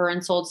horses for her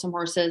and sold some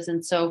horses.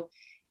 And so,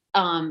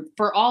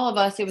 for all of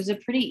us, it was a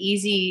pretty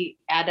easy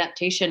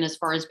adaptation as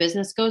far as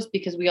business goes,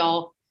 because we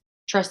all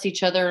trust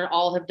each other,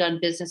 all have done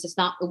business. It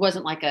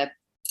wasn't like a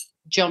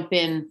jump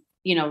in,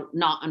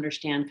 not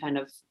understand kind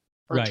of,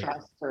 or right.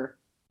 Trust or.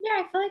 Yeah,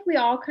 I feel like we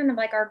all kind of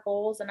like our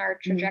goals and our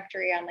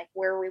trajectory on like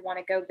where we want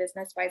to go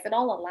business wise. It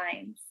all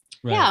aligns.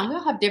 Right. Yeah, and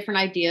we'll have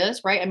different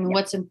ideas, right? I mean,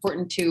 what's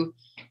important to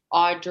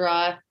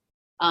Audra?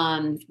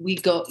 We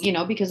go,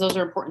 because those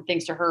are important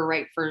things to her,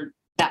 right, for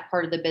that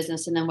part of the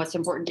business. And then what's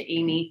important to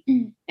Amy,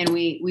 and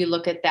we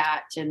look at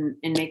that and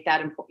make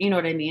that important. You know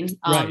what I mean?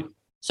 Right.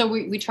 So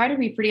we try to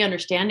be pretty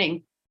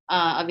understanding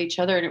of each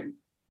other, and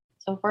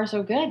so far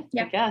so good.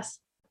 Yeah. I guess.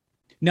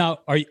 Now,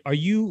 do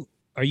you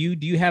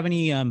have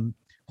any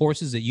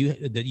horses that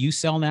you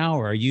sell now,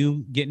 or are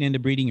you getting into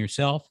breeding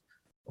yourself?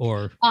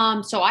 Or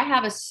so I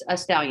have a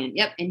stallion.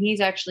 Yep. And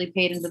he's actually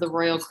paid into the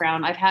Royal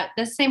Crown. I've had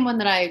the same one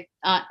that I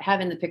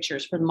have in the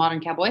pictures for the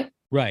Modern Cowboy.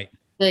 Right.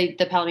 The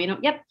Palomino.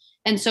 Yep.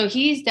 And so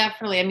he's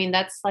definitely, I mean,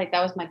 that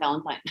was my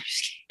Valentine.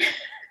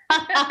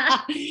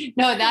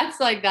 No, that's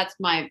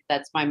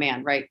my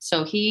man. Right.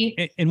 So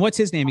and what's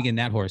his name again,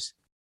 that horse?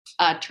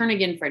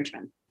 Turnagain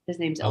Frenchman. His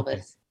name's Elvis.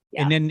 Okay.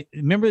 Yeah. And then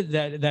remember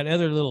that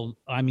other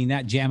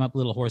that jam up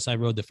little horse I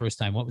rode the first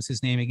time. What was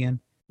his name again?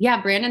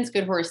 Yeah, Brandon's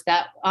good horse.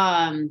 That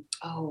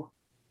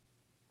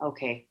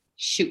okay.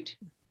 Shoot.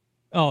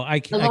 Oh,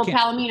 the little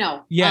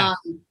Palomino. Yeah.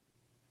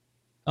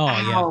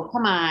 Yeah.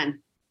 Come on.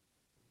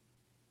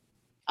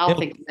 I'll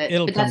think of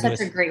it. But that's such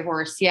a great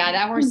horse. Yeah,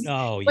 that horse.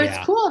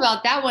 What's cool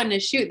about that one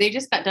is they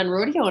just got done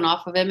rodeoing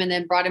off of him and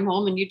then brought him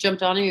home, and you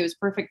jumped on him. He was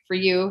perfect for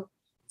you.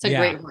 It's a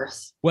great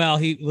horse. Well,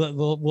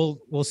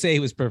 we'll say he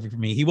was perfect for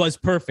me. He was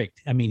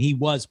perfect. I mean, he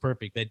was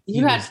perfect. But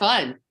you had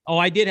fun. Oh,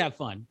 I did have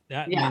fun.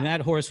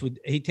 That horse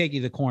he'd take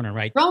you to the corner,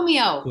 right?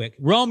 Romeo. Quick.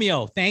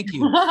 Romeo. Thank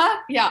you.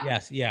 Yeah.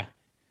 Yes. Yeah.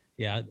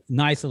 Yeah.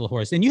 Nice little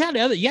horse. And you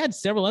had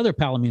several other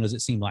Palominos,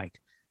 it seemed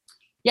like.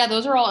 Yeah.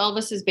 Those are all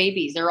Elvis's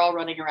babies. They're all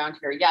running around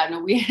here. Yeah.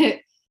 No,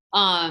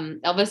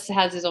 Elvis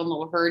has his own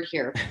little herd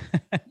here.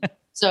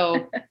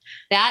 So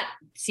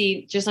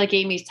just like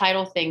Amy's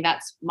title thing,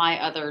 that's my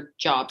other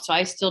job. So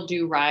I still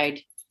do ride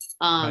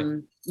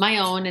my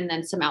own, and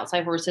then some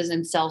outside horses,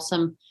 and sell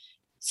some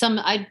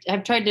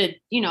I've tried to,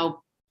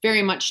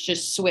 very much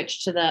just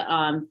switch to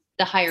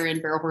the higher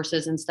end barrel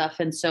horses and stuff.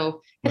 And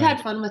so I've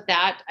had fun with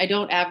that. I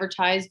don't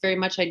advertise very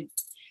much. I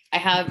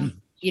have,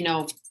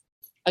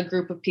 a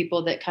group of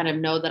people that kind of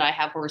know that I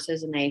have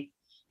horses, and they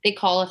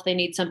call if they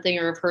need something,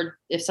 or have heard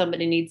if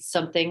somebody needs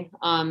something.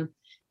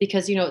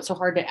 Because, it's so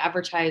hard to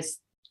advertise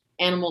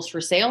animals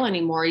for sale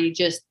anymore. I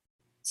just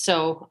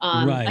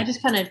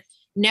kind of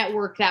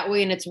network that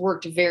way, and it's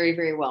worked very,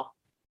 very well.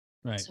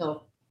 Right.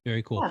 So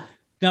very cool. Yeah.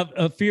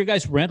 Now, for your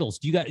guys' rentals,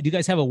 do you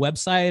guys have a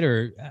website,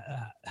 or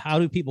how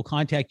do people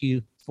contact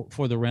you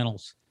for the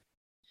rentals?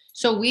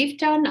 So we've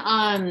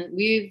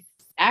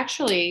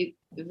actually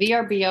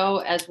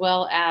VRBO as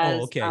well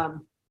as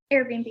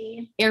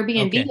Airbnb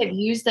have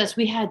used us.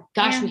 We had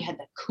the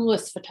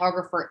coolest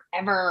photographer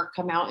ever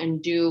come out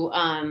and do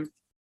a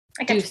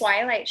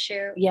twilight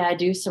shoot. Yeah,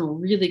 do some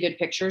really good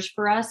pictures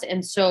for us.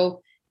 And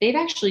so they've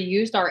actually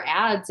used our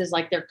ads as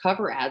like their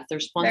cover ads, their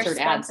sponsored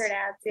ads.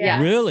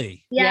 Yeah.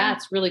 Really? Yeah,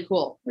 it's really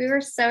cool. We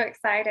were so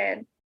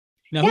excited.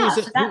 Now,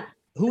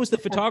 who was the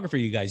photographer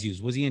you guys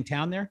used? Was he in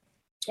town there?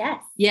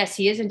 Yes,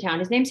 he is in town.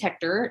 His name's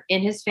Hector,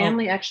 and his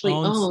family actually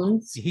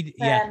owns the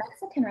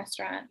Mexican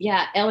restaurant.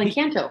 Yeah, El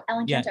Encanto.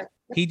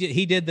 He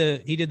did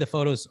the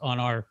photos on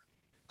our,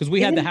 because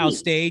we had the house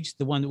stage,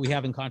 the one that we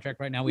have in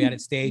contract right now. We had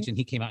it staged, and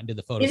he came out and did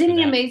the photos. Isn't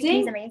he amazing?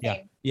 He's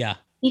amazing. Yeah.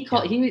 He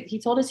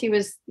told us he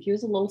was a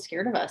little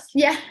scared of us.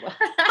 Yeah.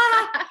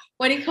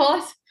 What did he call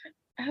us?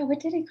 Oh, what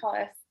did he call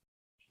us?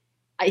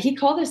 He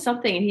called us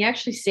something, and he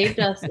actually saved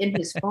us in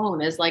his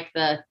phone as like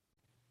the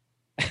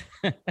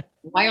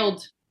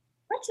wild.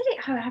 What did he?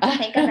 Oh, I have to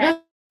think of it.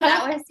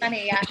 That was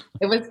funny. Yeah,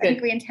 it was good. I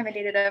think we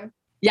intimidated him.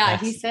 Yeah,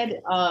 he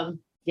said,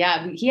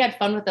 he had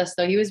fun with us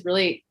though. He was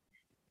really,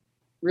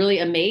 really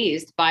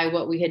amazed by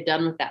what we had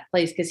done with that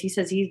place. Cause he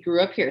says he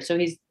grew up here. So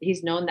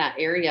he's known that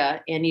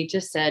area, and he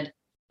just said,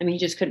 I mean, he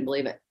just couldn't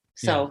believe it.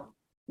 So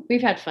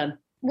we've had fun.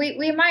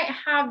 We might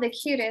have the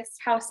cutest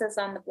houses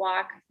on the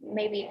block,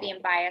 maybe being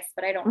biased,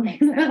 but I don't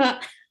think so.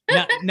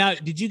 now,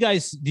 did you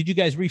guys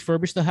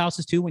refurbish the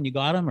houses too when you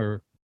got them,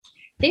 or?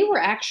 They were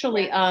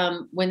actually,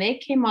 when they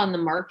came on the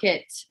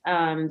market,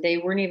 they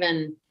weren't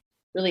even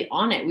really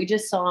on it. We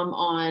just saw them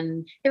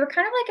on. They were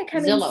kind of like a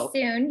coming Zillow.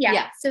 soon.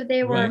 Yeah. So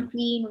they were Right.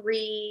 being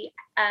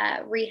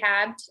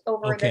rehabbed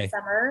over Okay. the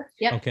summer.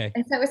 Yep. Okay.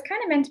 And so it was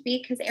kind of meant to be,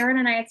 because Aaron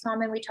and I had saw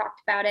them and we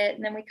talked about it,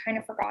 and then we kind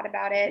of forgot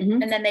about it.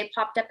 Mhm. And then they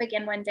popped up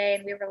again one day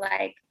and we were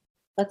like,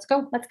 Let's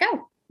go. let's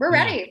go. We're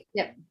Yeah. ready.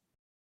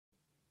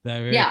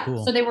 Very Yeah.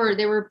 cool. So they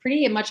were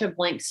pretty much a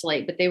blank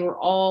slate, but they were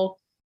all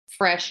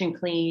fresh and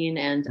clean.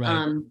 And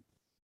Right.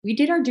 we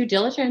did our due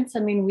diligence. I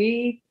mean,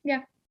 we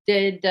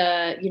did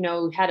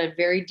had a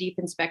very deep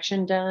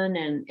inspection done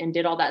and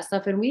did all that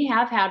stuff. And we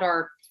have had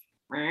our,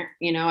 I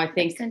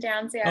think, Ups and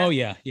downs. Yeah. Oh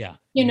yeah. Yeah.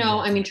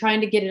 I mean,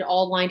 trying to get it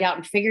all lined out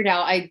and figured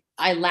out.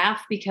 I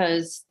laugh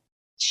because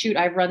shoot,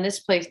 I've run this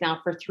place now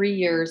for 3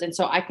 years. And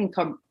so I can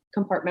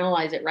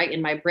compartmentalize it right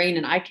in my brain,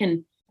 and I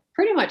can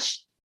pretty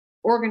much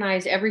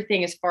organize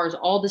everything as far as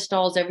all the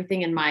stalls,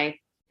 everything in my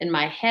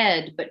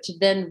head, but to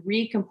then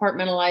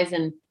recompartmentalize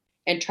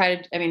and try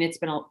to, I mean, it's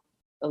been a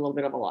little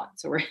bit of a lot.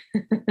 So we're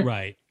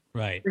Right.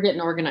 we're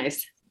getting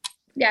organized.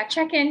 Yeah.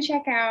 Check in,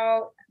 check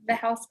out, the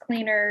house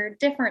cleaner,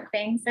 different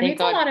things. I mean, Thank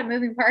it's a God. lot of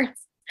moving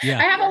parts. Yeah.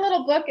 I have a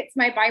little book. It's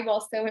my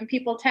Bible. So when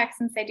people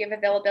text and say, do you have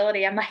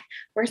availability? I'm like,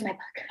 where's my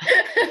book?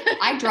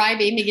 I drive,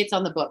 Amy gets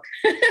on the book.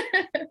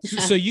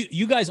 So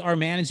you guys are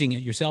managing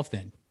it yourself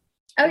then?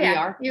 Oh We yeah.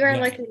 are. You are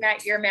Yeah. looking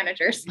at your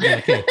managers. Yeah,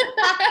 okay.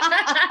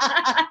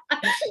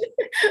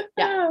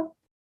 Yeah. Oh,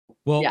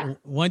 Well, Yeah.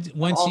 once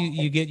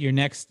you get your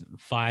next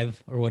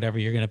 5 or whatever,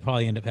 you're going to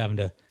probably end up having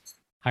to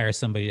hire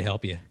somebody to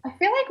help you. I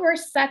feel like we're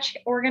such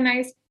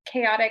organized,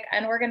 chaotic,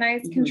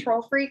 unorganized Mhm.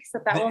 control freaks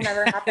that will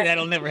never happen.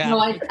 That'll never happen. No,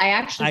 I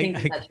actually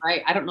think that's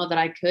right. I don't know that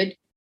I could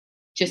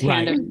just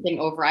hand Right. everything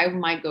over. I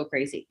might go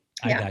crazy.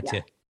 I Yeah. got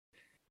you.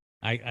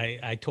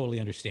 I totally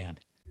understand.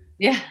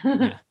 Yeah.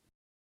 Yeah.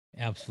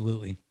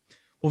 Absolutely.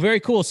 Well, very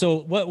cool. So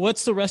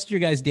what's the rest of your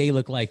guys' day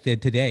look like then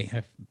today?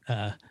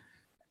 Are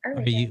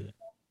Early you day.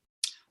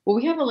 Well,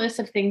 we have a list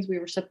of things we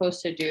were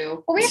supposed to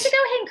do. Well, we have to go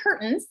hang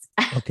curtains.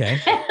 okay?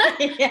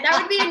 That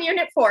would be in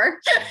unit 4.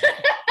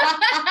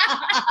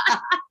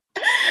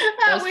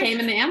 Those came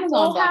in the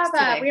Amazon box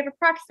today. We have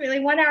approximately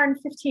 1 hour and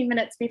 15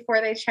 minutes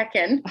before they check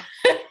in.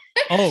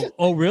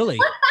 Oh, really?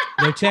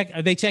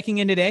 Are they checking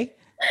in today?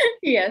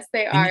 Yes,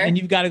 they And, are. and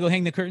you've got to go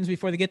hang the curtains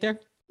before they get there?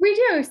 We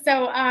do.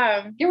 So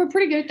Yeah, we're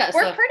pretty good at that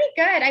we're stuff. pretty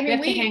good. I We mean,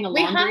 have to hang a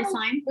laundry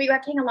sign. We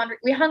have to hang a laundry.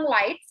 We hung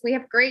lights. We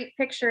have great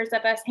pictures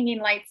of us hanging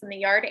lights in the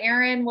yard.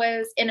 Aaron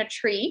was in a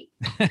tree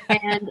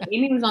And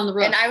Amy was on the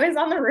roof. and I was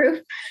on the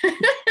roof.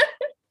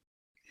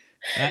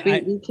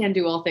 We can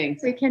do all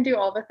things. We can do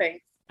all the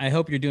things. I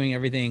hope you're doing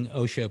everything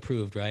OSHA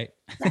approved, right?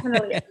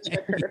 Definitely.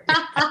 approved.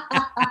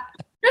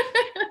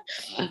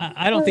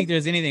 I don't think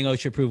there's anything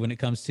OSHA approved when it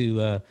comes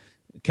to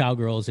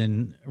cowgirls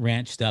and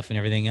ranch stuff and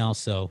everything else.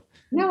 So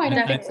No, I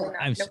don't think Definitely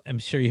so. not. Nope. I'm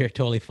sure you're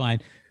totally fine.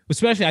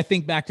 Especially, I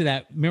think back to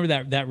that.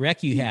 Remember that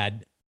wreck you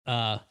had?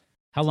 How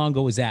long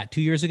ago was that?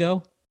 2 years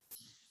ago?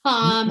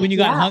 When you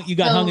got hung, you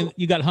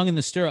got hung in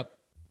the stirrup.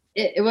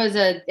 It was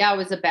a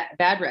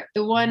bad wreck.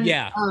 The one.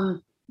 Yeah.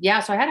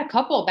 So I had a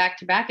couple back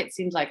to back. It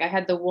seems like I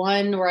had the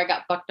one where I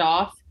got bucked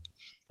off,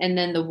 and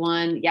then the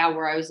one,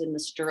 where I was in the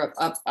stirrup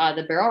up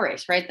the barrel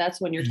race. Right, that's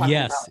when you're talking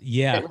Yes. about.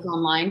 Yeah. That was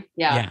online.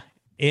 Yeah. Yeah.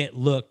 It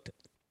looked.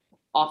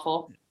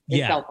 Awful. It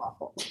Yeah. felt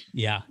awful.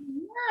 Yeah.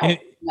 No. And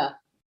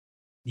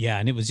yeah.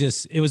 And it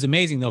was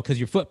amazing though, because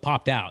your foot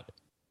popped out,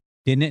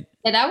 didn't it?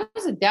 Yeah,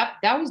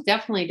 that was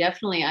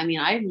definitely. I mean,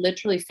 I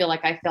literally feel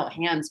like I felt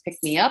hands pick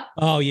me up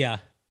Oh yeah.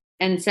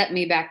 and set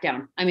me back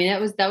down. I mean,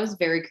 that was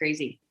very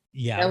crazy.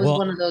 Yeah. That was Well,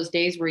 one of those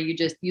days where you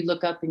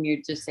look up and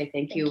you just say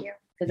thank you,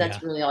 because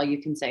that's Yeah. really all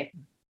you can say.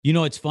 you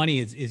know, it's funny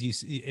is you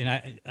see,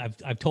 and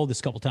I've told this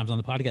a couple times on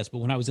the podcast, but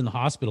when I was in the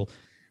hospital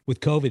with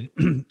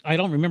COVID, I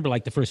don't remember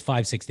like the first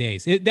 5-6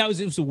 days. It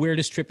was the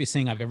weirdest, trippiest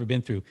thing I've ever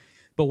been through.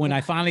 But when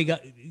I finally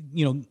got,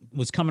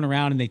 was coming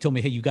around and they told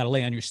me, hey, you got to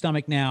lay on your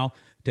stomach now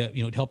to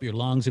help your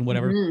lungs and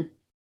whatever. Mhm.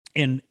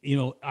 And,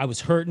 I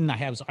was hurting. I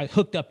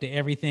hooked up to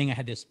everything. I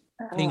had this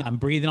thing I'm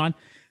breathing on,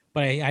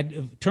 but I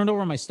turned over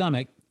on my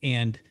stomach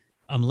and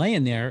I'm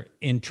laying there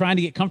and trying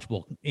to get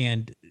comfortable.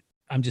 And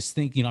I'm just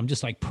thinking, I'm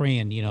just like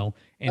praying,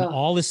 and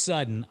all of a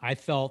sudden I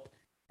felt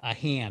a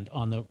hand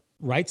on the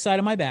right side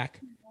of my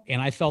back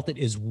and I felt it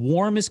as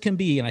warm as can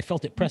be. And I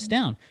felt it pressed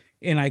down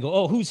and I go,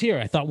 oh, who's here?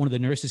 I thought one of the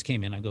nurses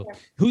came in. I go,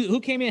 who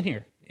came in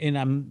here? And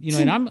I'm,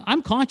 and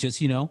I'm conscious,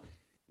 and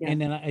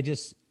then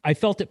I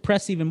felt it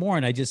press even more.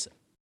 And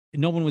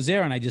no one was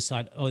there. And I just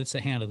thought, oh, it's the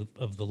hand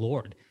of the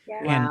Lord.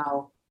 Yeah.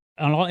 Wow.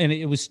 And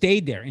it was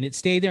stayed there and it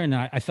stayed there. And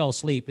I fell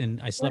asleep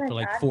and I slept a for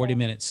like God 40 thing.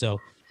 minutes. So,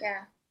 Yeah.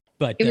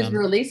 But it was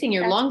releasing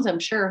your lungs, I'm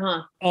sure,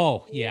 huh?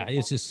 Oh yeah,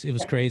 it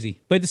was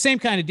crazy. But the same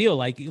kind of deal,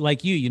 like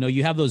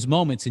you have those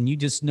moments, and you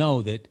just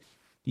know that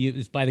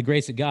it's by the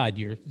grace of God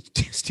you're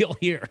still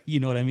here. You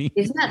know what I mean?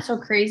 Isn't that so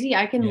crazy?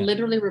 I can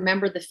literally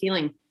remember the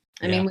feeling.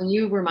 I mean, when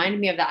you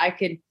reminded me of that, I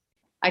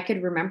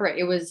could remember it.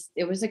 It was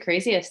the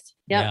craziest.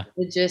 Yep.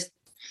 Yeah. It just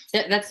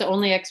that's the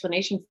only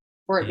explanation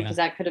for it, because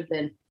that could have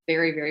been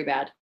very, very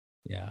bad.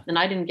 Yeah. And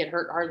I didn't get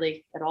hurt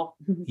hardly at all.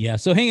 Yeah.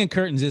 So hanging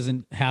curtains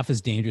isn't half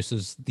as dangerous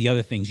as the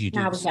other things you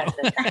do. No,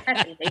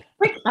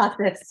 we got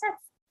this.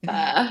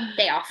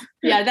 Day off.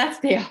 Yeah, that's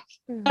day off.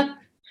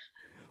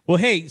 Well,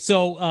 hey,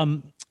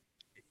 so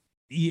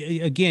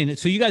again,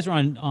 so you guys are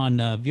on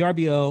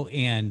VRBO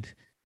and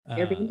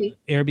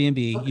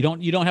Airbnb.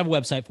 You don't have a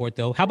website for it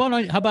though. How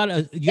about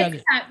it's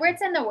in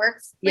the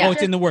works. Yeah. Oh,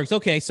 it's in the works.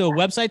 Okay, so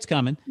website's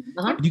coming.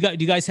 Uh-huh. Do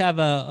you guys have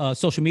a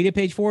social media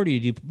page for it, or do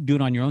you do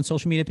it on your own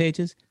social media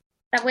pages?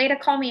 That way to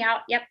call me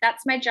out. Yep,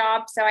 that's my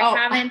job. So I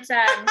haven't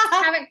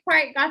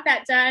quite got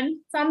that done.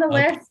 It's on the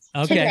list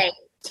today.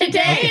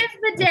 Today is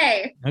the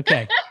day.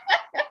 Okay.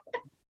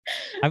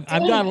 I've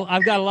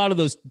got a lot of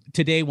those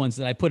today ones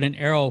that I put an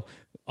arrow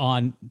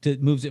on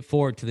that moves it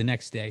forward to the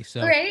next day.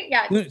 So right,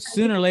 yeah.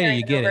 Sooner or later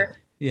you get it.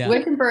 Yeah.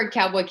 Wickenburg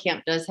Cowboy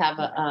Camp does have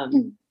a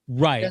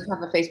right. Doesn't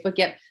have a Facebook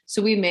yet,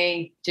 so we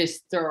may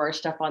just throw our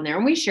stuff on there,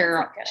 and we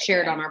share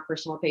it on our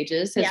personal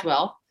pages as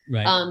well.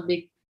 Right.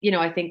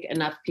 I think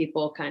enough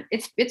people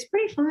it's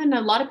pretty fun.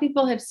 A lot of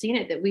people have seen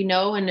it that we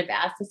know and have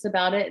asked us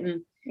about it,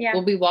 and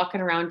we'll be walking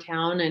around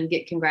town and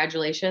get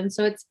congratulations.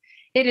 So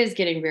it is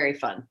getting very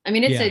fun. I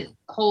mean, it's a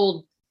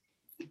whole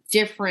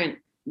different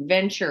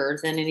venture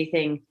than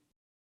anything,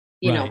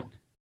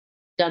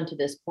 done to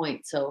this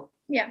point. So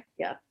yeah.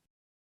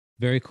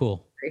 Very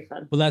cool. Very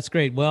fun. Well, that's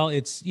great. Well,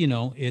 it's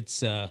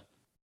just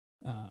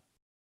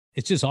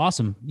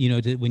awesome,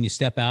 when you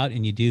step out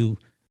and you do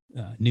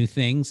new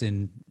things,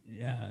 and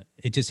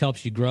it just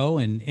helps you grow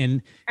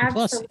and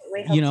plus,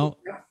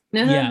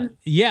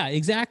 yeah,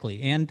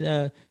 exactly.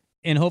 And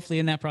hopefully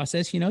in that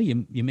process,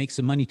 you make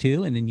some money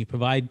too, and then you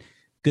provide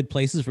good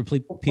places for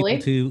people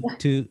to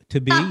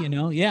be,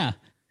 yeah.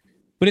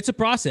 But it's a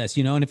process,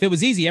 and if it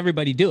was easy,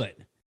 everybody do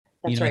it.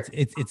 That's right.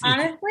 It's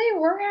honestly,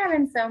 we're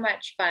having so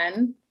much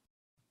fun.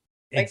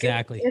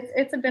 Exactly.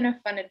 It's been a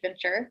fun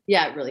adventure.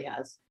 Yeah, it really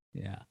has.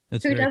 Yeah.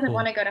 That's Who doesn't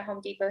want to go to Home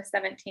Depot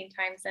 17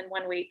 times in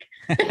 1 week?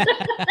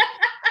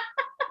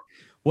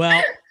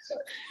 Well,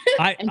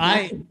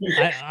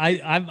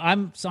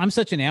 I'm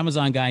such an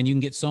Amazon guy, and you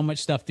can get so much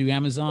stuff through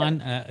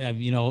Amazon.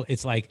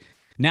 It's like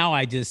now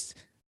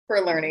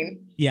we're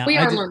learning. Yeah, we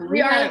are learning. We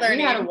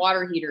had a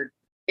water heater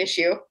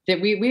issue that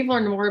we've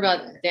learned more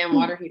about damn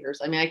water heaters.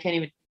 I mean, I can't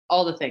even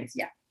all the things.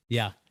 Yeah.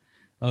 Yeah.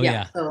 Oh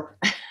yeah. So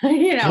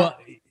Well,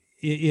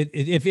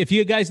 if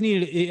you guys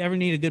ever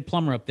need a good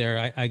plumber up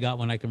there, I got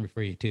one I can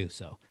refer you to.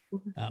 So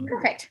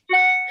perfect.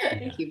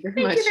 Thank you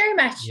very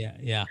much.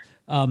 Yeah.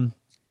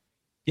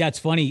 Yeah, it's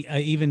funny.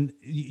 Even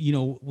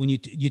when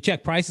you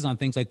check prices on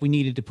things, like we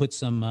needed to put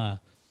some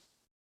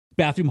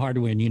bathroom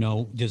hardware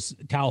in,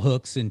 just towel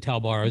hooks and towel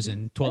bars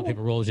and toilet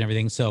paper rollers and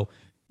everything. So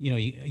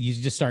you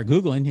just start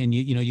Googling, and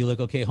you look,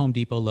 okay, Home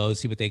Depot, Lowe's,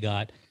 see what they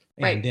got.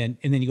 And then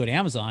you go to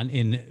Amazon,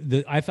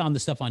 and I found the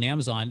stuff on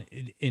Amazon,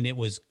 and it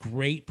was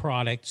great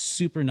product,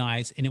 super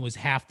nice, and it was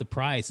half the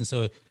price. And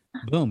so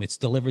boom, it's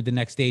delivered the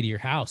next day to your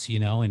house,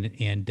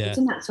 and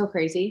isn't that so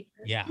crazy?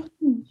 Yeah.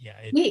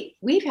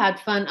 We've had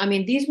fun. I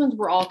mean, these ones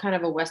were all kind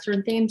of a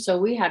Western theme, so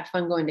we had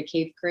fun going to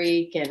Cave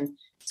Creek and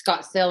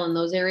Scottsdale and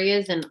those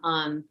areas, and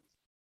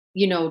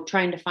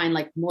trying to find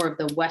like more of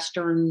the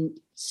Western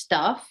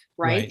stuff,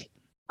 right?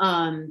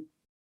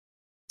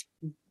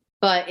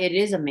 But it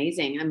is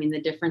amazing. I mean,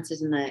 the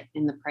differences in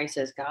the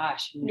prices.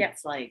 Gosh,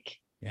 it's like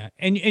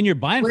and you're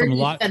buying from a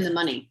lot. Spend the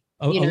money.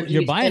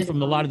 You're buying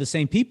from a lot of the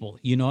same people.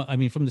 I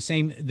mean, from the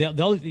same.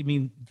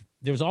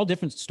 There's all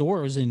different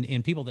stores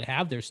and people that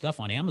have their stuff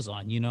on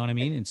Amazon. You know what I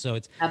mean? And so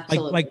it's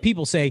like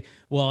people say,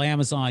 well,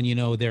 Amazon,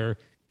 they're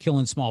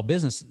killing small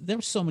business.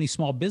 There's so many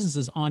small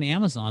businesses on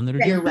Amazon that are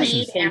doing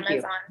business.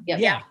 Amazon.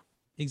 Yeah,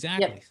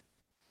 exactly. Yep.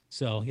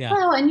 So yeah.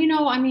 Well,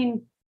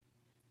 and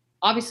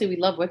obviously we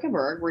love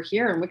Wickenburg. We're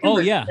here in Wickenburg. Oh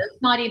yeah. There's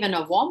not even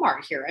a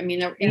Walmart here. I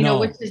mean,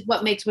 which is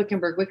what makes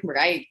Wickenburg.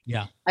 I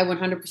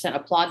 100%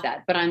 applaud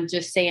that. But I'm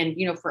just saying,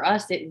 for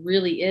us, it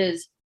really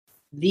is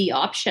the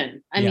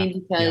option. I mean,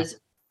 because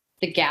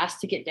the gas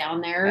to get down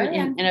there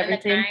and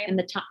everything, and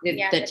the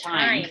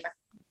time.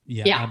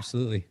 Yeah,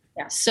 absolutely.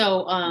 Yeah.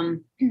 So,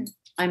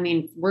 I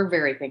mean, we're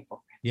very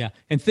thankful. Yeah.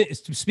 And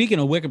speaking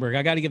of Wickenburg,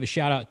 I got to give a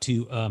shout out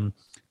to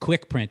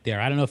Quick Print there.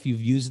 I don't know if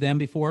you've used them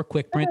before.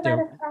 Quick Print.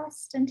 They're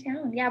across in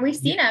town. Yeah, we've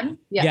seen them.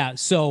 Yeah.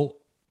 So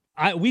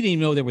we didn't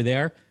even know they were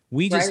there.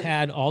 We just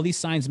had all these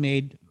signs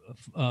made,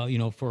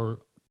 for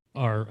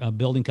our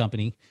building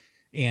company,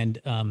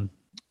 and I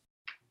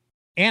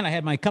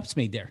had my cups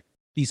made there.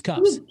 These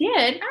cups. You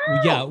did? Oh,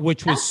 yeah,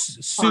 which was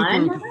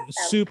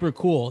super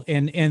cool.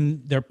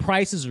 And their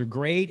prices are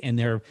great, and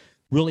they're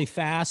really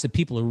fast, and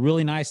people are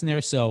really nice in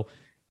there. So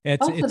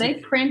so they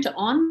print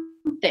on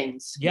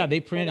things. Yeah, they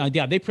print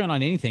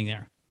on anything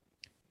there.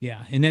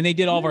 Yeah. And then they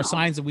did all of our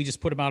signs, and we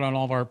just put them out on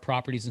all of our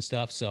properties and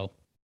stuff. So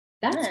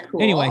That's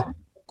cool. anyway,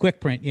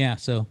 quick print. Yeah.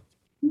 So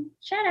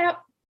Shout out.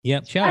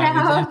 yep. Shout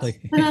out.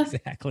 Exactly.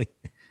 Exactly.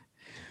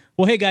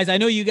 Well, hey guys, I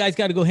know you guys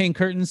got to go hang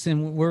curtains,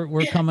 and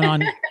we're coming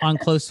on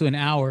close to an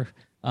hour.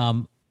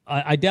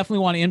 I definitely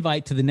want to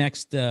invite to the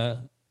next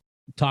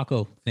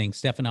taco thing.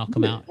 Steph and I'll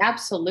come out.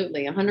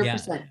 Absolutely.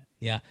 100%.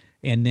 Yeah.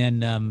 And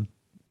then,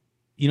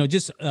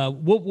 just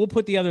we'll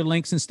put the other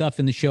links and stuff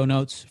in the show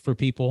notes for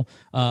people.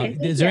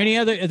 Is there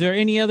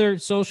any other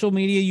social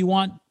media you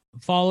want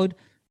followed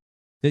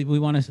that we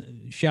want to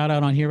shout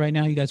out on here right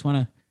now? You guys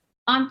want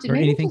to, or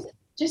anything?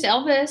 Just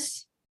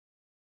Elvis.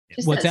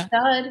 Just What's that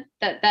stud,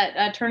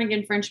 that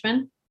Turnagain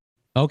Frenchman.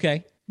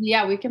 Okay.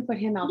 Yeah, we can put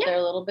him out there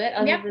a little bit.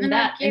 Other than and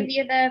that, I'll give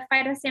you the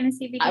Phytosanta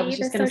CBD, I was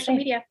just the gonna social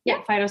media.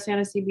 Yeah,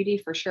 Phytosanta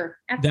CBD for sure.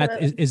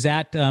 Absolutely. Is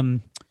that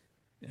on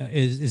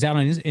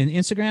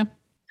Instagram?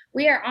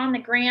 We are on the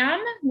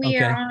gram. We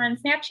Okay. are on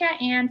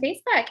Snapchat and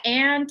Facebook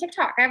and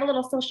TikTok. I have a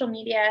little social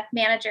media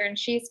manager, and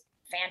she's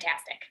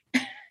fantastic.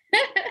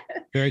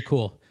 Very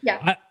cool.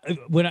 Yeah.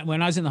 When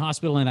I was in the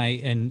hospital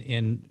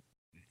and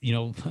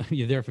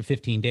you're there for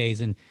 15 days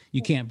and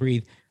you can't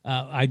breathe.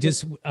 I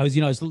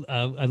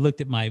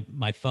looked at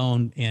my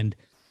phone, and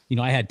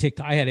I had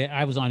TikTok.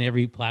 I was on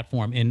every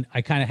platform, and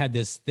I kind of had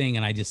this thing,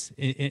 and I just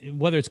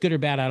whether it's good or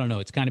bad, I don't know.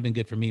 It's kind of been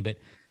good for me, but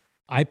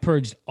I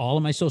purged all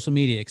of my social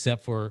media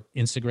except for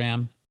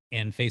Instagram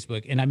and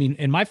Facebook. And I mean,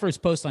 and my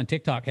first post on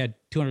TikTok had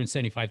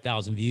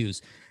 275,000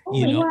 views.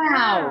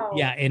 Wow.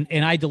 Yeah,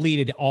 and I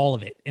deleted all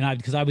of it, and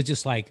because I was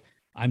just like,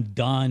 I'm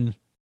done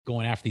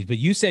going after these. But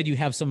you said you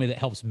have somebody that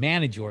helps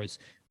manage yours,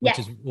 which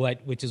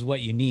is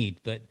what you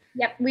need. But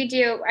yep, we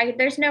do.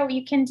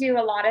 You can do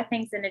a lot of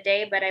things in a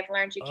day, but I've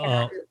learned you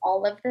cannot do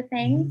all of the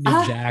things.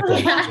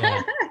 Exactly.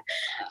 Yeah.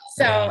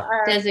 So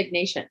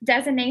designation.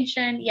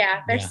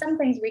 Yeah. There's some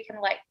things we can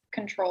let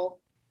control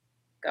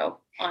go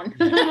on.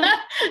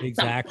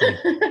 Exactly.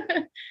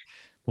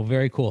 Well,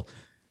 very cool.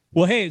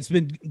 Well, hey, it's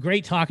been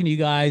great talking to you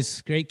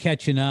guys. Great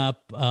catching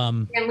up.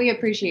 And we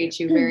appreciate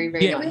you very,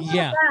 very much.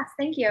 Yeah.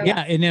 Thank you.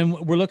 Yeah. And then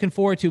we're looking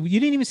forward to, you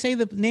didn't even say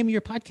the name of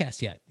your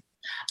podcast yet.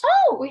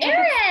 Oh,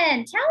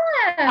 Aaron, tell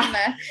him.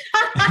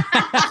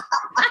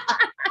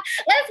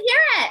 Let's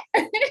hear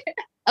it.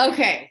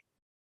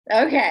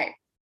 Okay.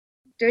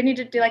 Do we need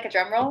to do like a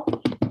drum roll?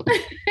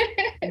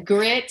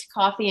 Grit,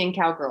 Coffee, and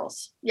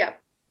Cowgirls.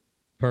 Yep.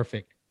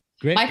 Perfect.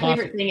 Great. My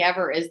favorite thing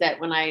ever is that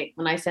when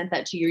I sent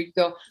that to you, you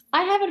go,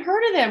 I haven't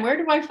heard of them. Where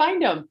do I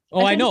find them?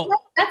 Oh, I know.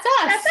 That's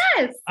us.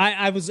 That's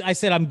us. I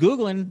said, I'm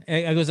Googling.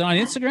 I was on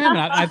Instagram, and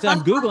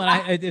I'm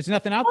Googling. There's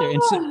nothing out there.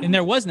 And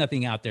there was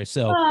nothing out there.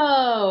 So.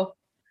 Oh.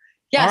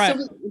 Yeah. Right.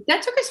 So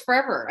that took us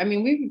forever. I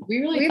mean, we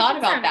really thought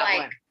about that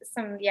one.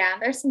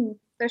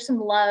 There's some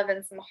love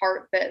and some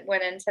heart that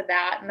went into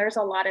that. And there's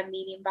a lot of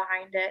meaning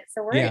behind it.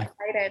 So we're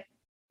excited.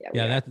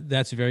 Yeah,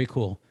 that's very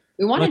cool.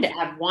 We wanted to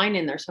have wine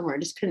in there somewhere.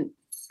 Just couldn't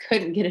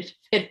get it to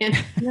fit in.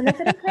 And if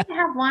it could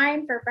have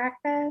wine for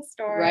breakfast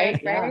or right.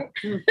 Yeah.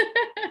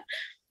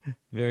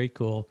 Very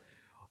cool.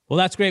 Well,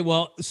 that's great.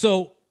 Well,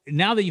 so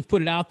now that you've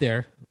put it out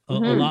there, a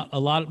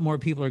lot more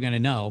people are going to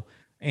know.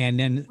 And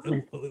then,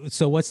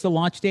 so what's the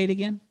launch date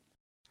again?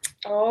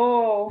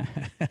 Oh,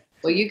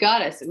 well, you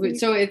got us.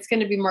 So it's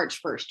going to be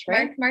March 1st,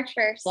 right? March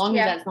 1st. As long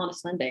as that's not a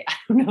Sunday. I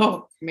don't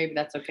know. Maybe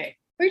that's okay.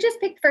 We just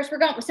picked first.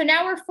 So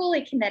now we're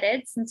fully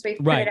committed since we've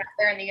put it out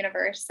there in the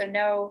universe. So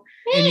no.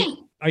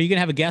 Are you going to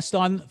have a guest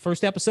on the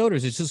first episode, or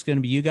is it just going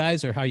to be you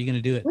guys, or how are you going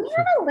to do it? We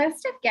have a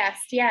list of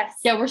guests. Yes.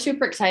 Yeah, we're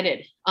super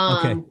excited.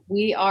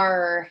 We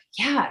are.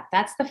 Yeah,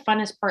 that's the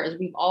funnest part is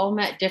we've all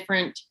met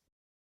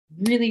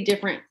really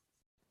different,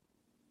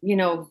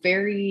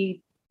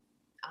 very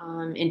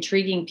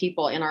intriguing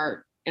people in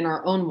our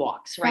own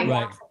walks, right?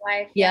 Walks of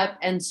life. Yep.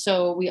 And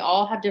so we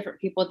all have different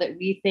people that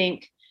we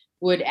think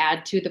would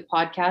add to the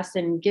podcast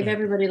and give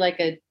everybody like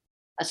a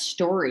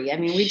story. I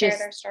mean, we share just,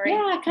 their story.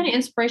 Yeah, kind of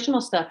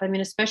inspirational stuff. I mean,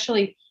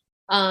 especially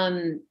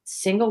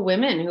single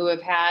women who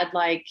have had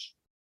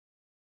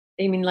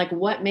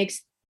what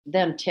makes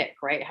them tick,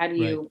 right? How do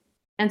you,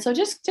 and so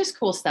just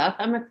cool stuff.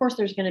 I mean, of course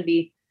there's going to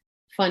be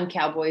fun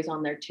cowboys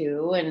on there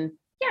too. And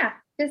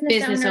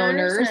business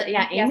owners.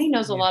 Amy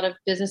knows a lot of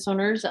business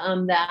owners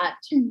that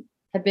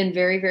have been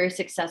very, very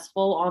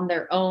successful on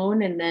their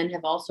own, and then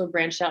have also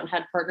branched out and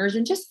had partners,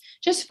 and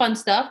just fun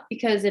stuff,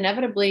 because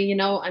inevitably,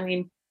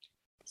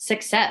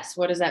 success,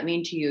 what does that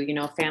mean to you,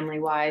 family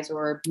wise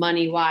or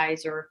money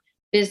wise or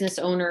business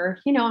owner,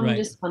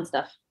 just fun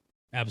stuff.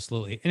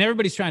 Absolutely. And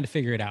everybody's trying to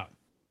figure it out.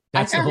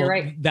 That's the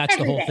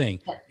whole thing.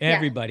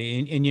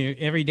 Everybody. And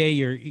every day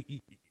you're,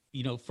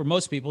 for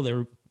most people,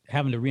 they're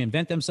having to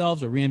reinvent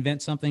themselves or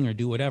reinvent something or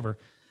do whatever.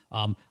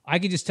 I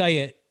could just tell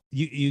you,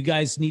 you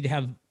guys need to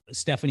have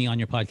Stephanie on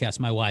your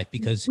podcast, my wife,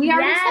 because we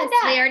already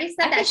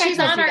said that. She's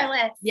on our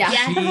list.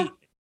 Yeah.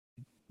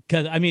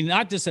 Because I mean,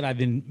 not just that I've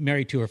been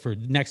married to her for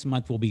next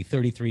month will be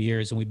 33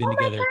 years, and we've been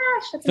together.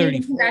 Gosh, that's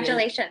 30,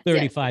 congratulations.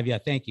 35. Yeah.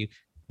 Thank you.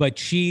 But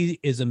she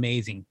is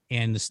amazing,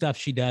 and the stuff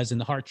she does and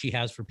the heart she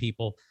has for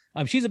people.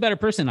 She's a better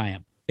person than I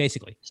am,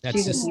 basically.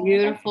 She's a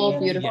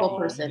beautiful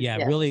person. Yeah,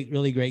 yes.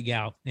 Really great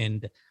gal.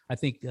 And I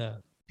think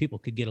people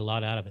could get a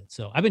lot out of it.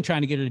 So I've been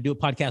trying to get her to do a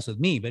podcast with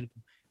me, but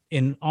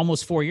in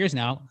almost 4 years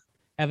now,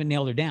 haven't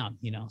nailed her down,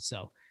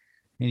 so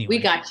anyway. We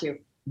got you.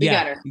 We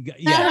got her.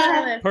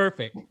 Yeah.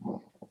 Perfect.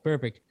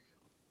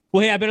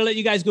 Well, hey, I better let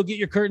you guys go get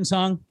your curtains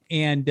hung.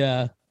 And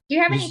do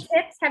you have any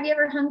tips? Have you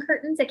ever hung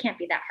curtains? It can't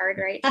be that hard,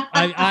 right?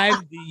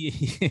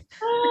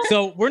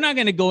 So we're not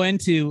going to go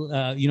into,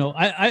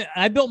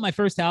 I built my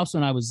first house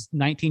when I was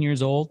 19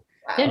 years old.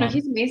 Wow. Yeah, no,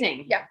 he's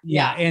amazing.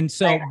 Yeah. And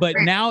so, but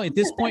now at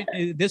this point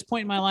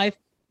in my life,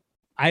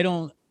 I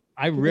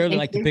rarely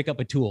like to pick up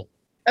a tool.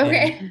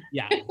 Okay. And,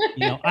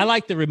 yeah. I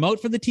like the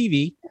remote for the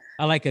TV.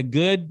 I like a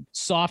good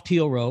soft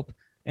heel rope,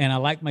 and I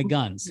like my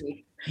guns,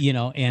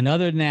 and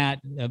other than that,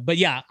 but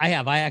yeah,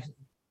 I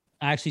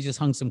actually just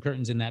hung some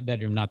curtains in that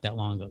bedroom not that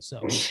long ago.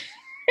 So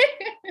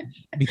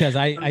because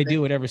I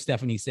do whatever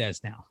Stephanie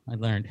says now. I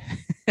learned.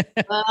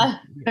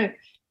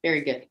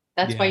 Very good.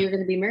 That's why you're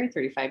going to be married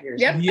 35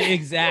 years. Yep. Yeah,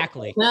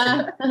 exactly.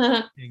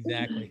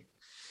 Exactly.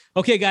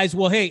 Okay, guys.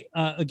 Well, hey,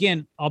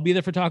 again, I'll be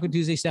there for Taco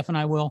Tuesday. Steph and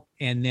I will.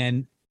 And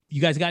then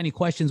you guys got any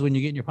questions when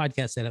you're getting your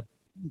podcast set up,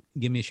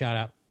 give me a shout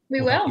out.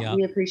 We will.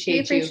 We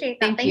appreciate you. That.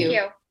 Thank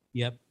you.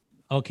 Yep.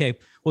 Okay.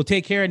 Well,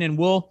 take care. And then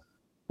we'll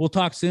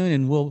talk soon,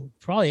 and we'll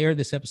probably air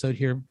this episode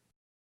here.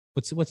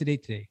 What's the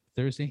date today?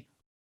 Thursday?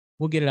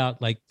 We'll get it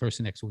out like first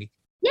of next week.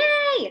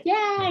 Yay.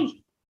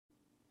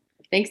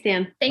 Thanks,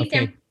 Dan. Thanks,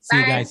 Dan. See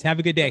you guys. Have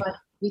a good day. Bye.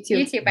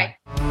 You too. Bye.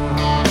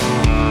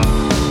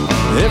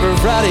 Every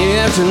Friday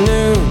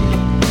afternoon,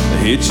 I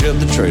hitch up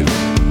the trailer,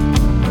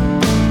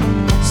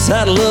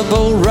 saddle up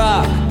old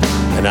rock,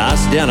 and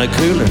ice down a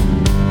cooler.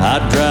 I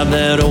drive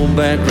that old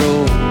back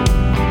road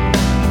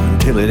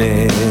until it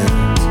ends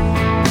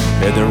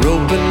at the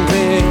roping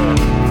pen.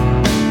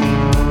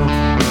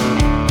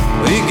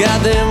 We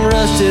got them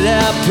rusted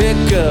out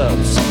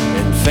pickups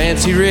and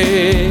fancy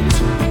rigs,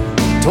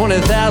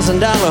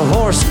 $20,000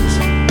 horses,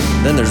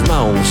 then there's my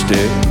old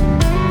stick.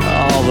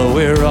 Although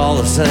we're all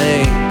the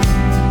same,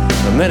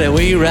 the minute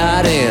we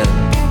ride in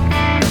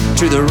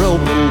to the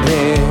roping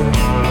pen.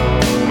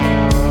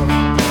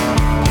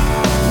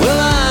 Well,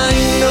 I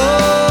ain't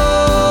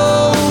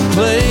no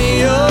play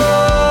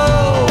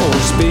your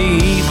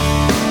speed,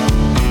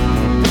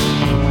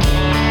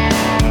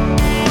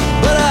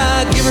 but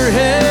I give her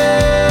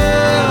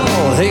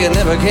hell, hey, you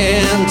never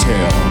can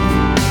tell.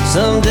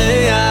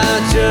 Someday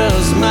I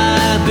just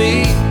might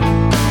be.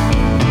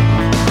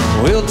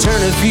 We'll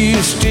turn a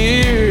few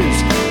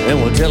steers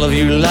and we'll tell a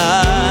few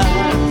lies,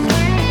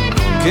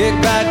 kick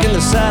back in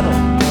the saddle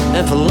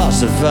and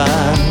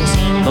philosophize.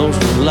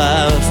 Most of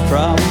life's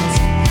problems,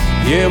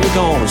 yeah, we're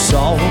gonna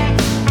solve them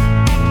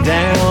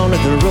down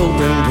at the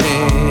roping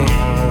pen.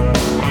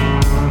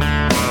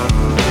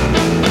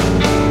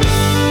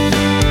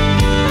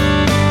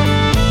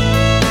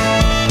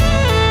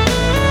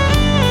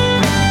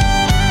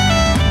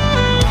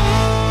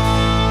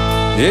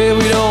 Yeah,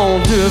 we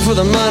don't do it for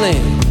the money,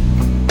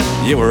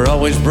 yeah, we're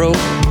always broke.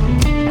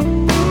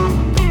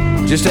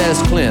 Just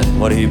ask Clint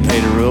what he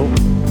paid a rope.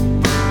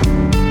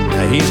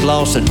 Now he's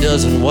lost a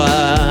dozen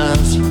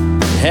wives,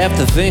 half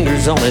the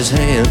fingers on his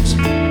hands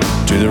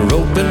to the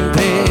roping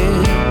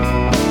pen.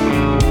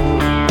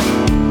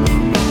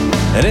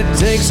 And it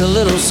takes a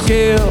little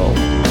skill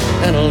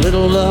and a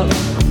little luck.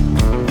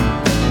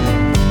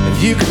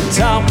 If you can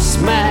talk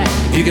smack,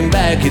 you can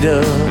back it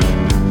up.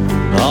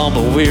 Oh,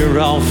 but we're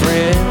all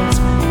friends,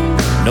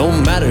 no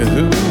matter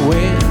who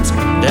wins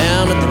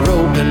down at the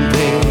roping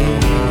pen.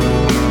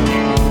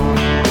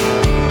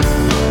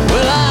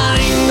 Well, I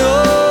ain't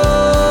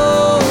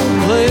no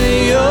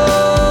play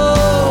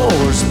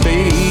your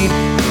speed,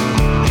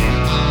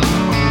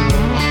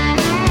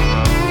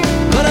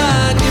 but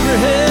I give her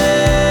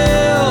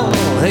hell,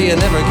 hey, you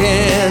never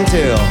can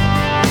tell.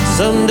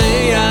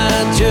 Someday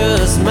I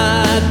just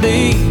might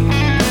be.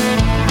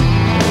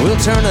 We'll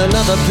turn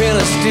another pen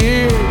of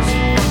steers,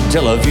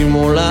 tell a few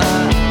more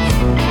lies,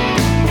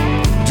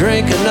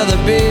 drink another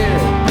beer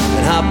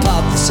and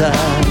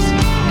hypothesize.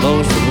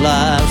 Most of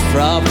life's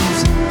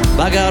problems,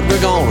 by God, we're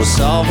gonna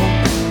solve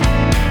them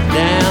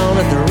down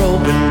at the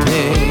roping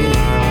pen.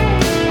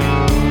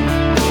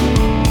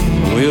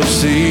 We'll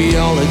see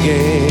y'all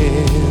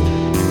again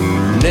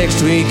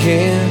next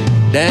weekend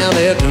down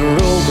at the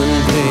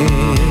roping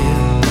pen.